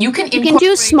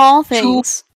small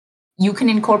things. You can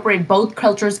incorporate both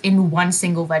cultures in one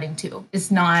single wedding too.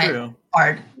 It's not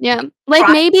hard. Yeah. Like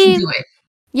maybe do it.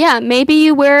 Yeah, maybe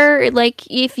you wear, like,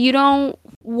 if you don't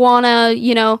want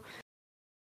to,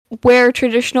 wear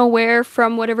traditional wear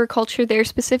from whatever culture they're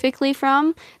specifically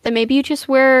from, then maybe you just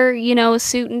wear, a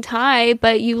suit and tie,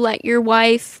 but you let your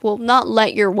wife, well, not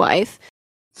let your wife.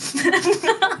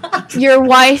 Your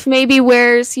wife maybe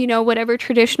wears, whatever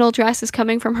traditional dress is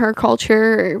coming from her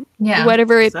culture or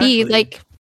whatever it be. Like,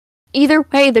 either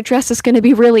way, the dress is going to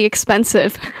be really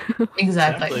expensive.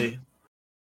 Exactly.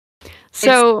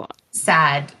 So it's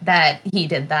sad that he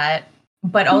did that,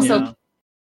 but also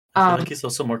I feel like he's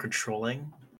also more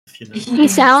controlling. He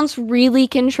sounds really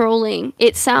controlling.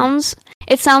 It sounds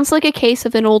like a case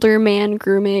of an older man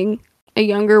grooming a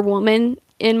younger woman,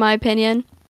 in my opinion.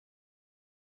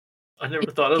 I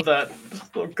never thought of that.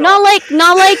 Oh,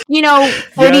 not like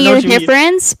 40 year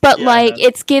difference, but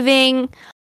it's giving,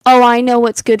 oh, I know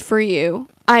what's good for you.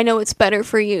 I know what's better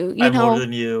for you. I'm older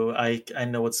than you. I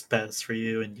know what's best for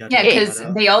you. And because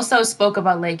they also spoke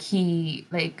about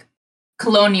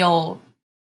colonial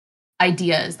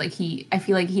ideas. I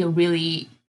feel like he really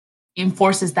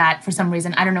enforces that for some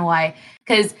reason. I don't know why.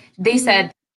 Because they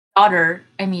said her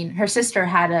sister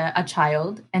had a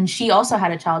child, and she also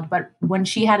had a child. But when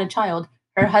she had a child,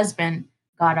 her husband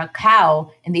got a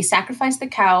cow, and they sacrificed the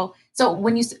cow. So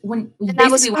when that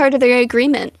was part of their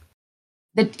agreement.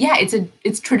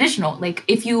 It's traditional. Like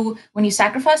when you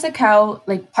sacrifice a cow,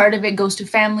 like part of it goes to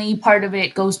family, part of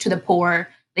it goes to the poor.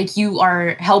 Like you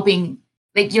are helping,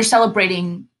 like you're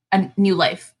celebrating a new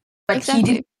life. But exactly.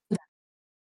 He did.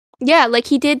 Yeah, like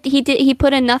he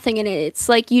put in nothing in it. It's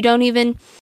like you don't even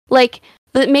like.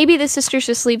 But maybe the sister's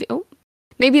just leaving. Oh,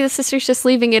 maybe the sister's just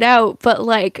leaving it out. But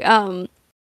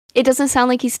it doesn't sound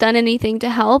like he's done anything to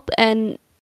help. And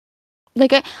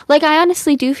I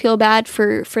honestly do feel bad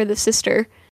for the sister,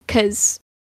 because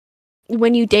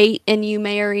when you date and you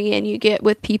marry and you get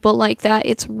with people like that,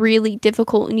 it's really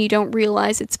difficult, and you don't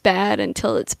realize it's bad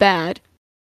until it's bad.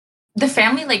 The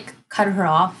family cut her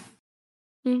off.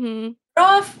 Mm-hmm.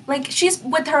 Off, she's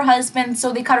with her husband,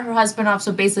 so they cut her husband off.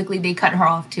 So basically, they cut her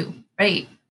off too, right?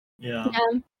 Yeah.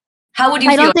 How would you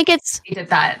feel? I don't think it's they did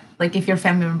that. Like if your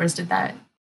family members did that.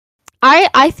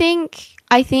 I think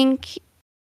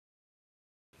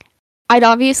I'd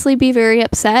obviously be very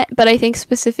upset, but I think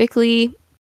specifically,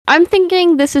 I'm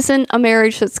thinking this isn't a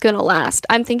marriage that's gonna last.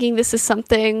 I'm thinking this is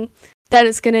something that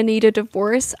is gonna need a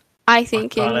divorce. I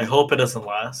hope it doesn't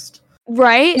last.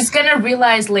 Right? She's gonna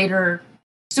realize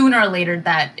sooner or later,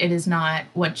 that it is not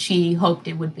what she hoped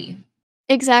it would be.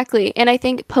 Exactly. And I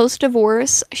think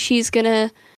post-divorce, she's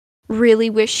gonna really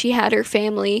wish she had her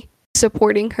family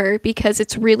supporting her, because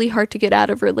it's really hard to get out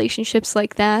of relationships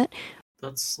like that.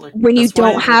 When you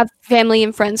don't have family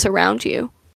and friends around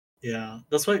you. Yeah.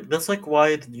 That's why there's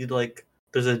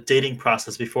a dating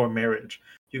process before marriage.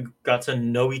 You got to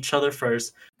know each other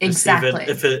first. Exactly.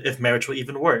 To see if marriage will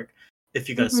even work. If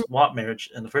you guys want marriage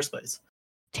in the first place.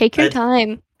 Take your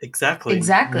time. Exactly.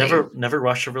 Never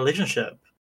rush a relationship.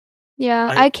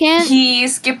 Yeah, I can't. He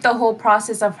skipped the whole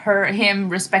process of him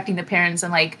respecting the parents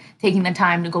and taking the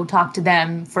time to go talk to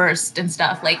them first and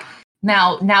stuff.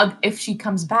 Now if she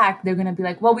comes back, they're gonna be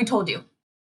like, well, we told you.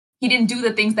 He didn't do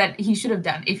the things that he should have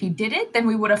done. If he did it, then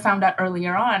we would have found out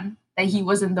earlier on that he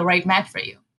wasn't the right match for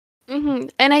you. Mm-hmm.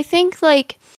 And I think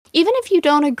even if you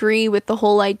don't agree with the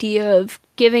whole idea of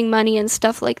giving money and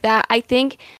stuff like that, I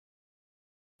think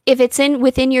if it's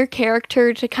within your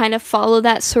character to kind of follow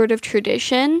that sort of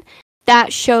tradition,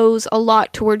 that shows a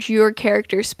lot towards your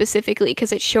character specifically,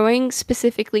 because it's showing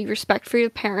specifically respect for your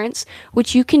parents,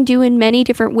 which you can do in many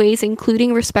different ways,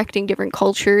 including respecting different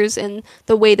cultures and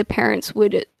the way the parents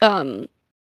would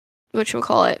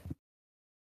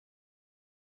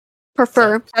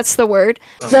prefer. That's the word.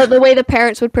 The way the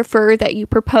parents would prefer that you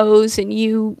propose and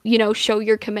you show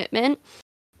your commitment.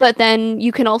 But then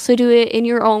you can also do it in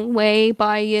your own way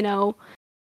by,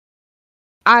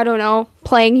 I don't know,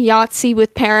 playing Yahtzee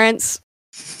with parents.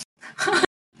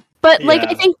 But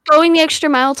I think going the extra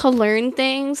mile to learn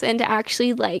things and to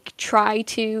actually try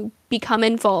to become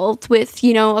involved with,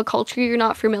 a culture you're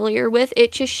not familiar with,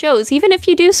 it just shows. Even if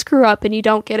you do screw up and you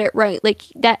don't get it right,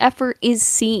 that effort is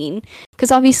seen.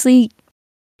 Because obviously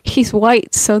he's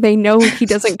white, so they know he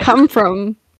doesn't come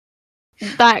from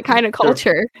that kind of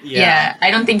culture. Yeah, I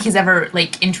don't think he's ever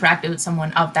interacted with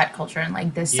someone of that culture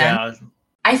in this sense.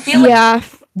 I feel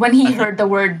when he heard the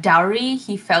word dowry,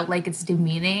 he felt like it's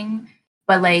demeaning.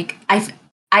 But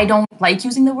I don't like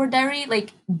using the word dowry.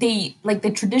 They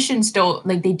the tradition still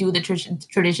they do the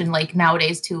tradition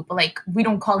nowadays too. But we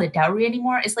don't call it dowry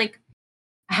anymore. It's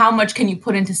how much can you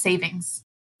put into savings?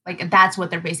 That's what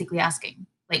they're basically asking.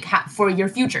 For your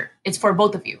future, it's for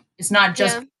both of you. It's not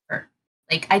just for her.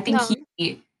 I think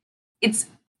he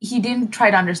didn't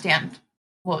try to understand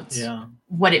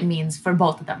what it means for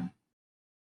both of them.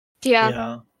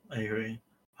 Yeah, I agree.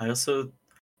 I also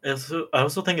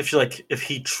think if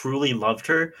he truly loved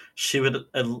her, he would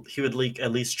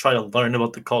at least try to learn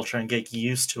about the culture and get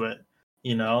used to it.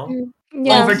 You know,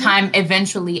 over time,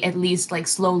 eventually, at least like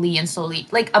slowly and slowly,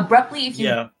 like abruptly. If you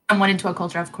bring someone into a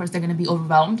culture, of course they're going to be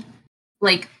overwhelmed.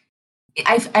 Like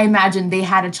I imagine they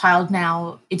had a child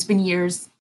now. It's been years.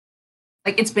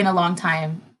 Like it's been a long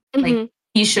time. Like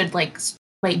he should like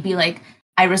be like,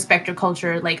 I respect your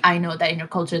culture. Like I know that in your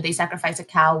culture they sacrifice a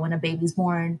cow when a baby's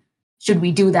born. Should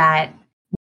we do that?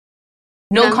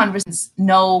 No conversations,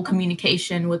 no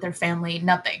communication with their family,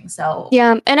 nothing. So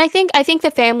and I think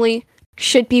the family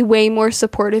should be way more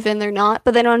supportive, and they're not.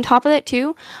 But then on top of that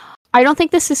too, I don't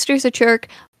think the sister's a jerk,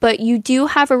 but you do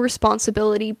have a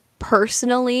responsibility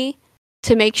personally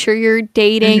to make sure you're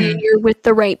dating and you're with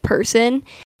the right person.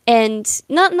 And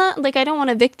not like, I don't want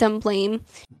to victim blame,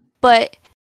 but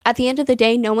at the end of the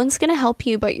day, no one's going to help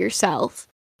you but yourself.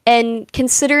 And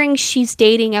considering she's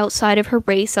dating outside of her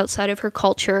race, outside of her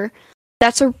culture,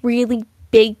 that's a really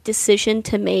big decision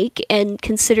to make. And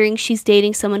considering she's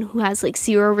dating someone who has like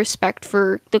zero respect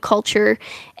for the culture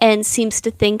and seems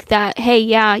to think that, hey,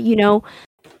 yeah, you know,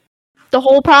 the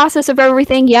whole process of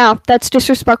everything, yeah, that's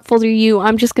disrespectful to you.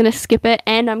 I'm just going to skip it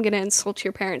and I'm going to insult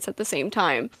your parents at the same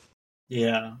time.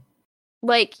 Yeah.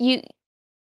 Like, you...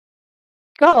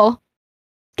 Go.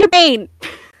 Campaign!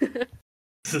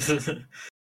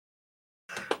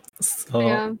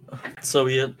 So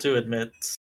we have to admit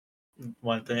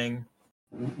one thing.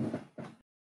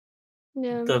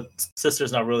 Yeah. The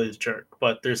sister's not really a jerk,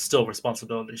 but there's still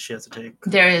responsibility she has to take.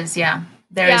 There is.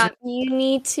 You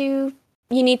need to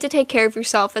take care of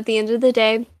yourself. At the end of the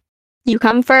day, you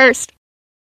come first.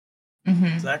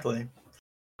 Exactly.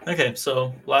 Okay,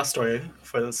 so last story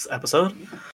for this episode.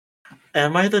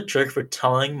 Am I the jerk for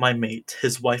telling my mate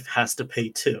his wife has to pay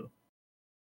too?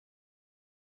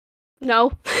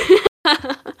 No.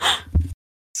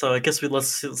 So I guess let's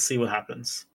see what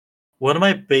happens. One of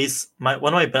my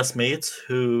best mates,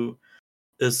 who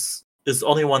is the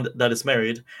only one that is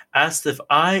married, asked if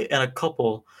I and a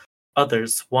couple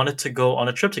others wanted to go on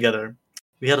a trip together.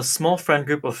 We had a small friend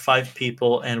group of 5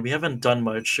 people, and we haven't done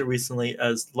much recently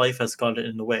as life has gotten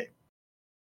in the way.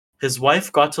 His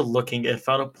wife got to looking and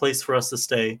found a place for us to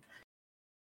stay,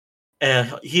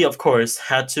 and he, of course,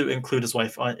 had to include his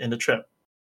wife in the trip.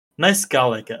 Nice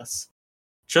gal, I guess.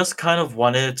 Just kind of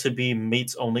wanted it to be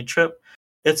mates only trip.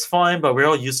 It's fine, but we're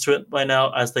all used to it by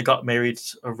now as they got married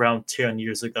around 10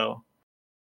 years ago.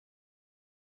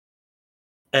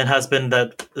 And has been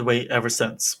that way ever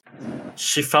since.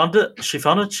 She found a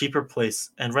cheaper place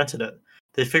and rented it.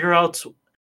 They figured out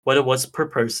what it was per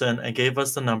person and gave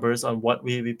us the numbers on what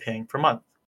we'd be paying per month.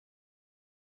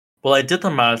 Well, I did the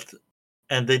math,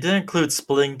 and they didn't include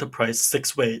splitting the price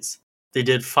 6 ways. They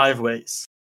did 5 ways.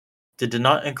 They did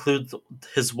not include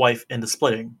his wife in the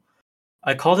splitting.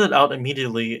 I called it out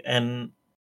immediately and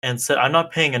said I'm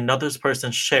not paying another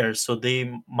person's share, so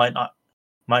they might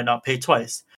not pay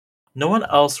twice. No one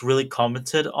else really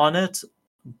commented on it,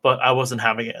 but I wasn't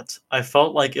having it. I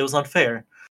felt like it was unfair.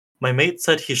 My mate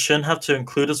said he shouldn't have to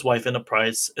include his wife in the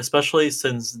price, especially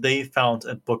since they found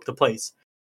and booked the place.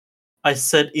 I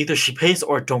said either she pays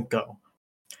or don't go.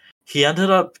 He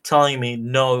ended up telling me,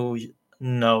 no,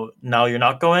 now you're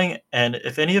not going, and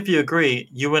if any of you agree,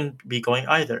 you wouldn't be going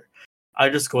either. I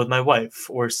just go with my wife,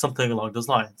 or something along those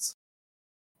lines.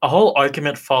 A whole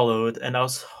argument followed, and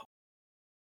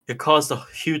it caused a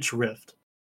huge rift.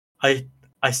 I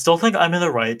still think I'm in the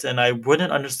right, and I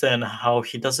wouldn't understand how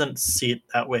he doesn't see it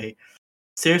that way.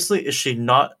 Seriously, is she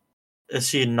not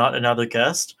another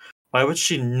guest? Why would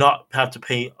she not have to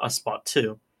pay a spot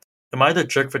too? Am I the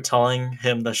jerk for telling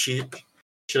him that she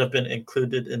should have been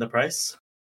included in the price?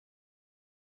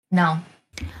 No,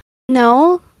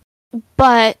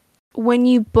 but when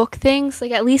you book things,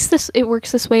 like at least it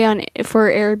works this way for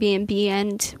Airbnb,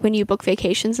 and when you book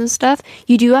vacations and stuff,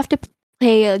 you do have to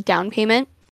pay a down payment.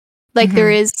 Like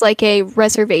there is like a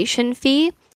reservation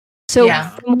fee. So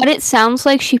from what it sounds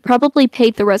like, she probably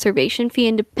paid the reservation fee,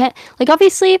 and like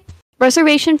obviously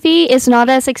reservation fee is not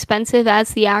as expensive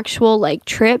as the actual like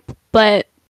trip, but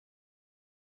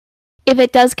if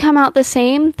it does come out the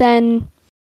same, then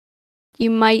you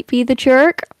might be the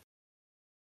jerk.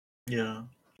 Yeah.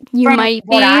 From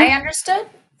what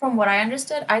I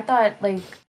understood, I thought like,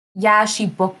 yeah, she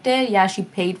booked it, yeah, she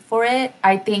paid for it,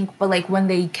 I think, but like when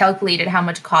they calculated how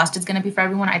much cost it's gonna be for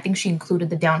everyone, I think she included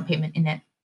the down payment in it.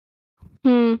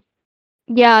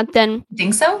 Yeah, then. You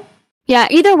think so? Yeah,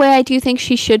 either way, I do think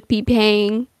she should be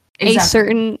paying a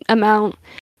certain amount.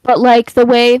 But like the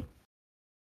way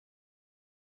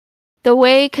the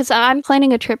way, because I'm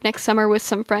planning a trip next summer with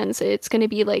some friends. It's going to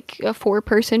be like a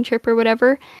 4-person trip or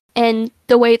whatever. And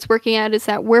the way it's working out is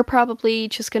that we're probably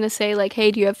just going to say like,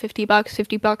 hey, do you have $50?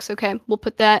 $50. Okay, we'll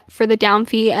put that for the down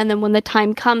fee. And then when the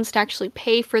time comes to actually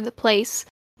pay for the place,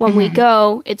 when we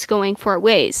go, it's going 4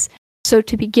 ways. So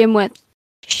to begin with,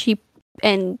 she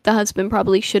and the husband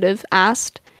probably should have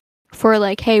asked for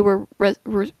like, hey, we're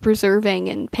reserving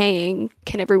and paying.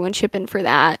 Can everyone chip in for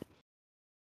that?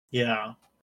 Yeah.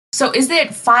 So is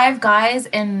it 5 guys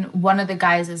and one of the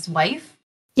guys' wife?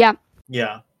 Yeah.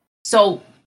 Yeah. So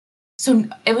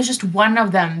it was just one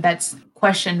of them that's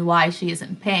questioned why she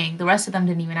isn't paying. The rest of them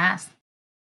didn't even ask.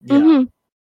 Yeah. Mm-hmm.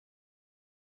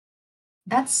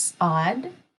 That's odd.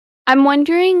 I'm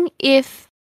wondering if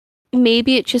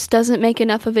maybe it just doesn't make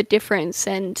enough of a difference,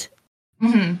 and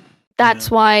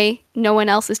that's why no one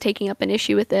else is taking up an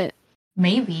issue with it.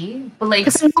 Maybe, but like,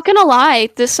 because I'm not gonna lie,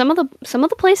 some of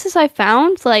the places I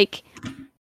found, like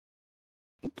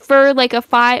for like a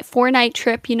 4-night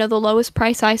trip, the lowest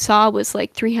price I saw was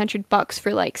like $300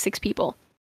 for like 6 people.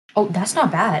 Oh, that's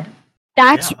not bad.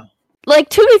 That's like,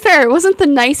 to be fair, it wasn't the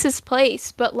nicest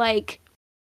place, but like,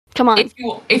 come on.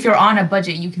 If you're on a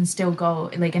budget, you can still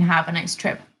go like and have a nice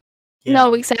trip. Yeah.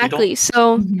 No, exactly.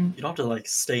 So you don't have to like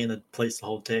stay in a place the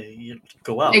whole day. You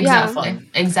go out. Exactly.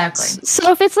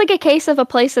 So if it's like a case of a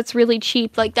place that's really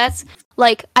cheap, like that's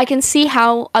like, I can see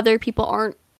how other people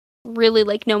aren't really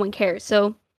like, no one cares.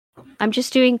 So I'm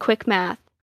just doing quick math.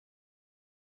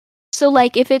 So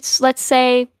like if it's, let's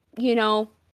say, we're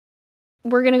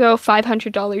gonna go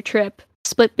 $500 trip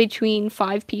split between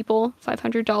 5 people,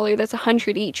 $500, that's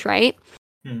 $100 each, right?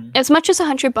 As much as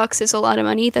 $100 is a lot of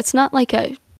money, that's not like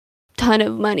a ton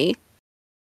of money.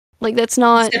 Like, that's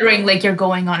not, considering like you're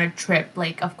going on a trip,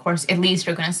 like of course at least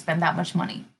you're gonna spend that much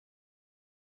money.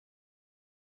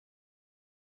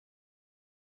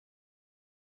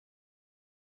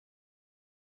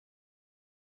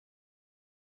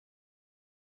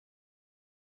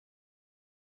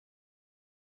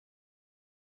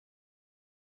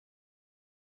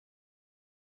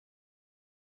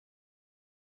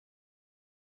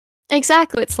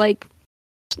 exactly. It's like,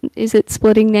 is it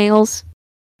splitting nails?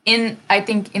 I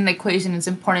think in the equation, it's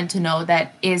important to know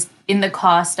that is in the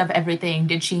cost of everything,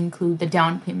 did she include the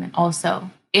down payment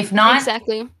also? If not,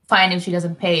 exactly, fine if she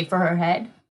doesn't pay for her head.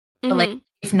 But like,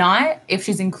 if not, if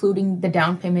she's including the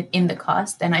down payment in the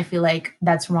cost, then I feel like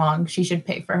that's wrong. She should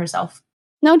pay for herself.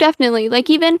 No, definitely. Like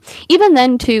even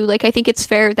then too, like I think it's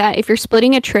fair that if you're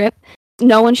splitting a trip,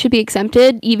 no one should be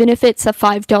exempted, even if it's a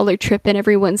 $5 trip and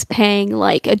everyone's paying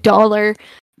like $1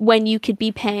 when you could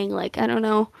be paying like, I don't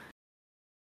know,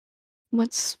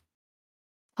 what's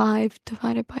 5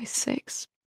 divided by 6?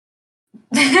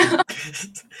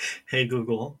 Hey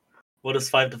Google, what is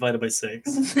 5 divided by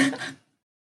 6?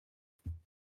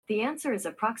 The answer is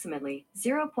approximately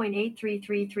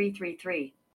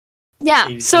 0.833333.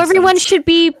 Yeah, so everyone should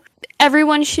be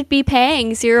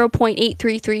paying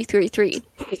 0.83333.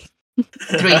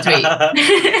 33.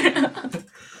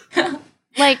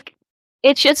 Like,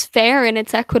 it's just fair and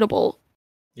it's equitable.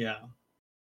 Yeah.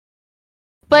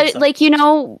 But like,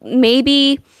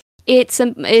 maybe it's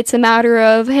a matter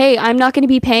of, hey, I'm not going to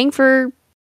be paying for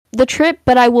the trip,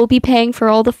 but I will be paying for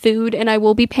all the food and I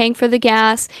will be paying for the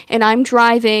gas and I'm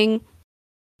driving.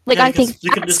 Like, I think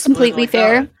that's completely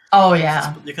fair. That. Oh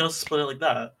yeah. You can also split it like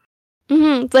that.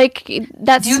 Like,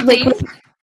 that's like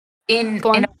in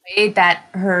a way that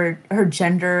her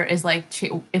gender is like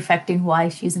affecting why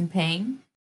she isn't paying.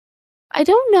 I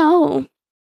don't know.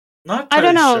 Not I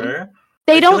don't know. sure.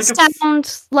 They don't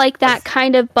sound like that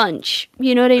kind of bunch.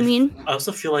 You know what I mean? I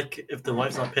also feel like if the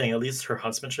wife's not paying, at least her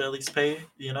husband should at least pay,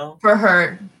 For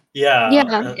her. Yeah.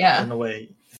 Yeah. In a way.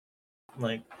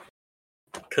 Like,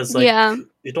 because, like,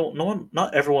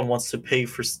 not everyone wants to pay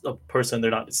for a person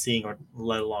they're not seeing or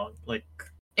let alone, like,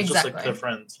 just like their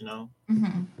friends,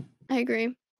 Mm-hmm. I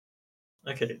agree.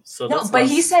 Okay, so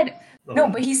he said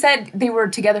they were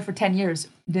together for 10 years,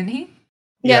 didn't he?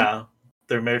 Yeah.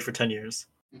 They're married for 10 years.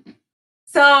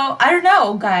 So I don't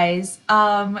know, guys.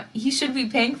 He should be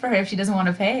paying for her if she doesn't want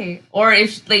to pay, or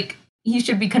if like he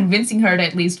should be convincing her to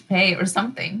at least pay or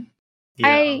something.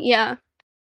 Yeah.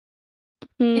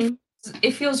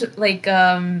 It feels like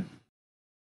it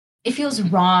feels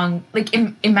wrong. Like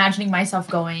imagining myself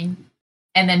going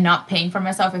and then not paying for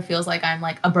myself, it feels like I'm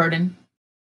like a burden.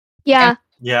 Yeah.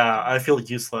 Yeah, I feel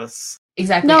useless.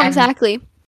 Exactly. No, exactly.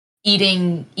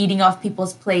 Eating off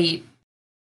people's plate.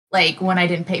 Like, when I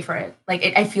didn't pay for it. Like,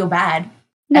 I feel bad.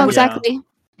 No, exactly.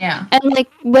 Yeah. And, like,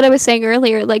 what I was saying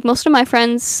earlier, like, most of my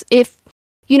friends, if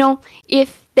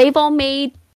they've all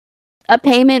made a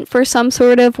payment for some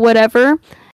sort of whatever,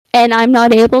 and I'm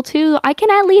not able to, I can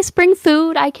at least bring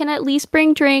food, I can at least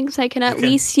bring drinks, I can at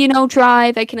least,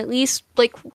 drive, I can at least,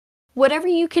 like, whatever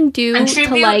you can do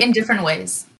contribute to, like, in different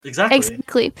ways.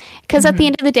 Exactly. Because at the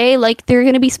end of the day, like, they're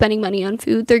going to be spending money on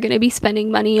food, they're going to be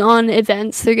spending money on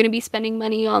events, they're going to be spending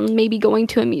money on maybe going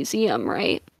to a museum,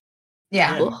 right?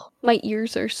 Yeah. Ugh, my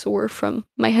ears are sore from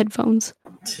my headphones.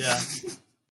 Yeah.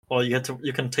 Well, you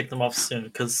can take them off soon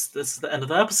because this is the end of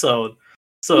the episode.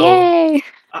 So Yay!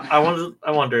 I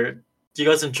wonder, do you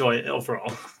guys enjoy it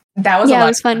overall? That was a lot. It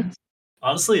was fun.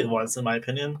 Honestly, it was, in my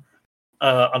opinion.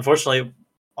 Unfortunately,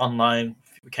 online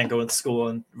we can't go into school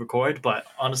and record, but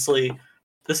honestly,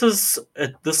 this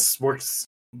works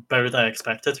better than I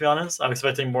expected. To be honest, I'm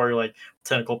expecting more like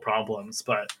technical problems,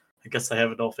 but I guess I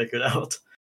have it all figured out.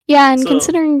 Yeah, and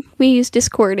considering we used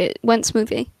Discord, it went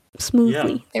smoothly.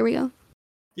 Yeah. There we go.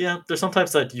 Yeah, there's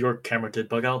sometimes that your camera did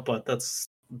bug out, but that's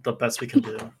the best we can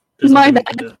do. My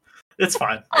bad. It's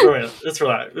fine. It's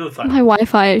relaxed. It's fine. My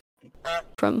Wi-Fi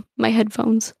from my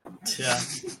headphones. Yeah.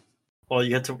 Well,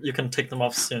 you can take them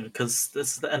off soon because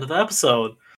this is the end of the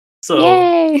episode. So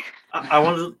Yay! I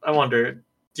wonder,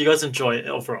 do you guys enjoy it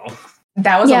overall?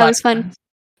 That was a lot. It was fun.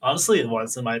 Honestly, it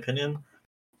was, in my opinion.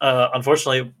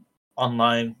 Unfortunately,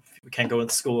 online we can't go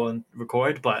into school and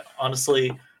record, but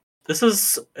honestly,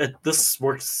 this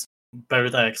works better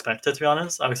than I expected. To be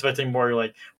honest, I'm expecting more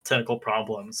like technical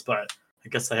problems, but I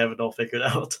guess I have it all figured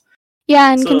out.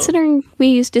 Yeah, and considering we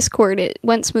used Discord, it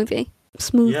went smoothly.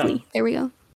 Yeah. There we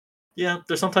go. Yeah,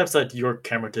 there's sometimes that your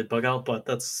camera did bug out, but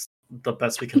that's the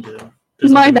best we can do.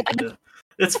 My bad.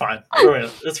 It's fine.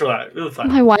 It's relaxed. It's fine.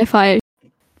 My Wi-Fi.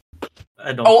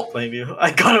 I don't blame you.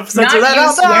 I gotta censor that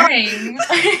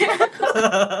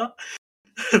out.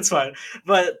 It's fine.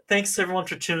 But thanks everyone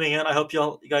for tuning in. I hope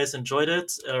you guys enjoyed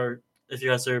it. Or if you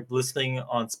guys are listening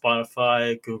on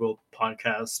Spotify, Google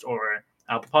Podcast, or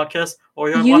Apple Podcast, or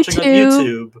you're watching on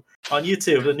YouTube. On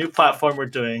YouTube, the new platform we're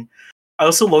doing. I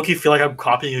also low-key feel like I'm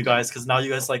copying you guys because now you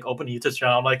guys like open a YouTube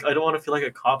channel. I'm like, I don't want to feel like I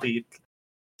copied,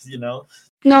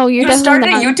 No, you started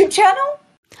a YouTube channel?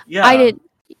 Yeah, I did.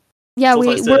 Yeah,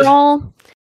 we're all.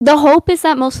 The hope is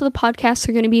that most of the podcasts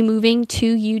are going to be moving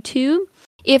to YouTube,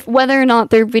 if whether or not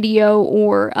they're video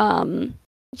or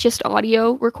just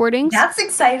audio recordings. That's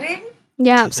exciting.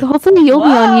 Yeah, so hopefully you'll be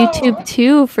on YouTube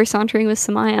too for Sauntering with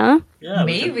Sumiya. Yeah,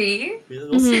 maybe.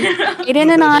 We'll see.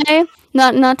 Aiden and I,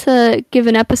 not to give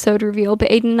an episode reveal, but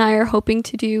Aiden and I are hoping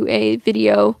to do a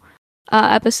video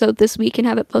episode this week and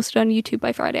have it posted on YouTube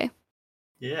by Friday.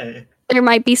 Yay. There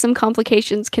might be some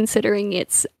complications considering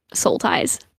it's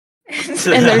SoulTies.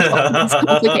 And there's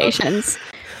complications.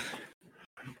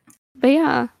 But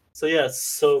yeah.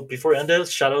 So before we end it,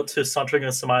 shout out to Sauntering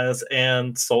with Sumaiya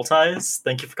and SoulTies.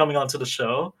 Thank you for coming on to the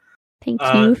show. Thank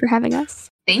you for having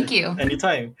us. Thank you.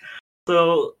 Anytime.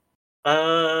 So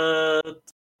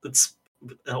it's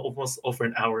almost over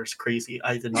an hour. It's crazy.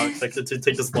 I did not expect it to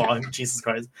take this long. Jesus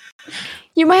Christ.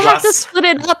 You might have to split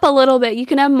it up a little bit. You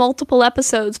can have multiple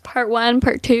episodes. Part 1,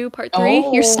 part 2, part 3.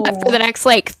 You're set for the next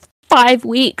 5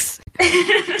 weeks.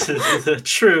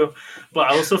 True.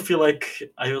 But I also feel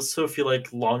like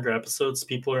longer episodes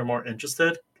people are more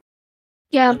interested.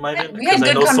 Yeah. We had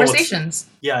good conversations.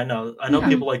 Yeah, I know.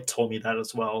 People told me that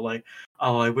as well. Like,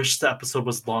 oh, I wish the episode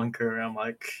was longer. I'm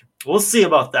like, we'll see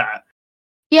about that.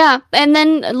 Yeah, and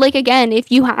then again, if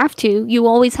you have to, you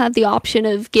always have the option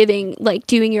of doing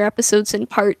your episodes in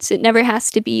parts. It never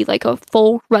has to be a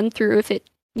full run through if it,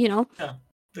 Yeah,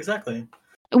 exactly.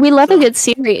 We love a good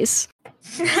series.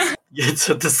 Yeah,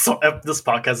 so this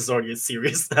podcast is already a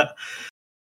series.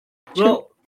 Well,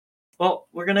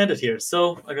 we're gonna end it here.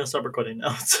 So I'm gonna stop recording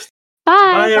now. Bye.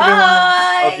 Bye,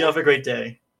 everyone. Hope you have a great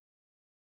day.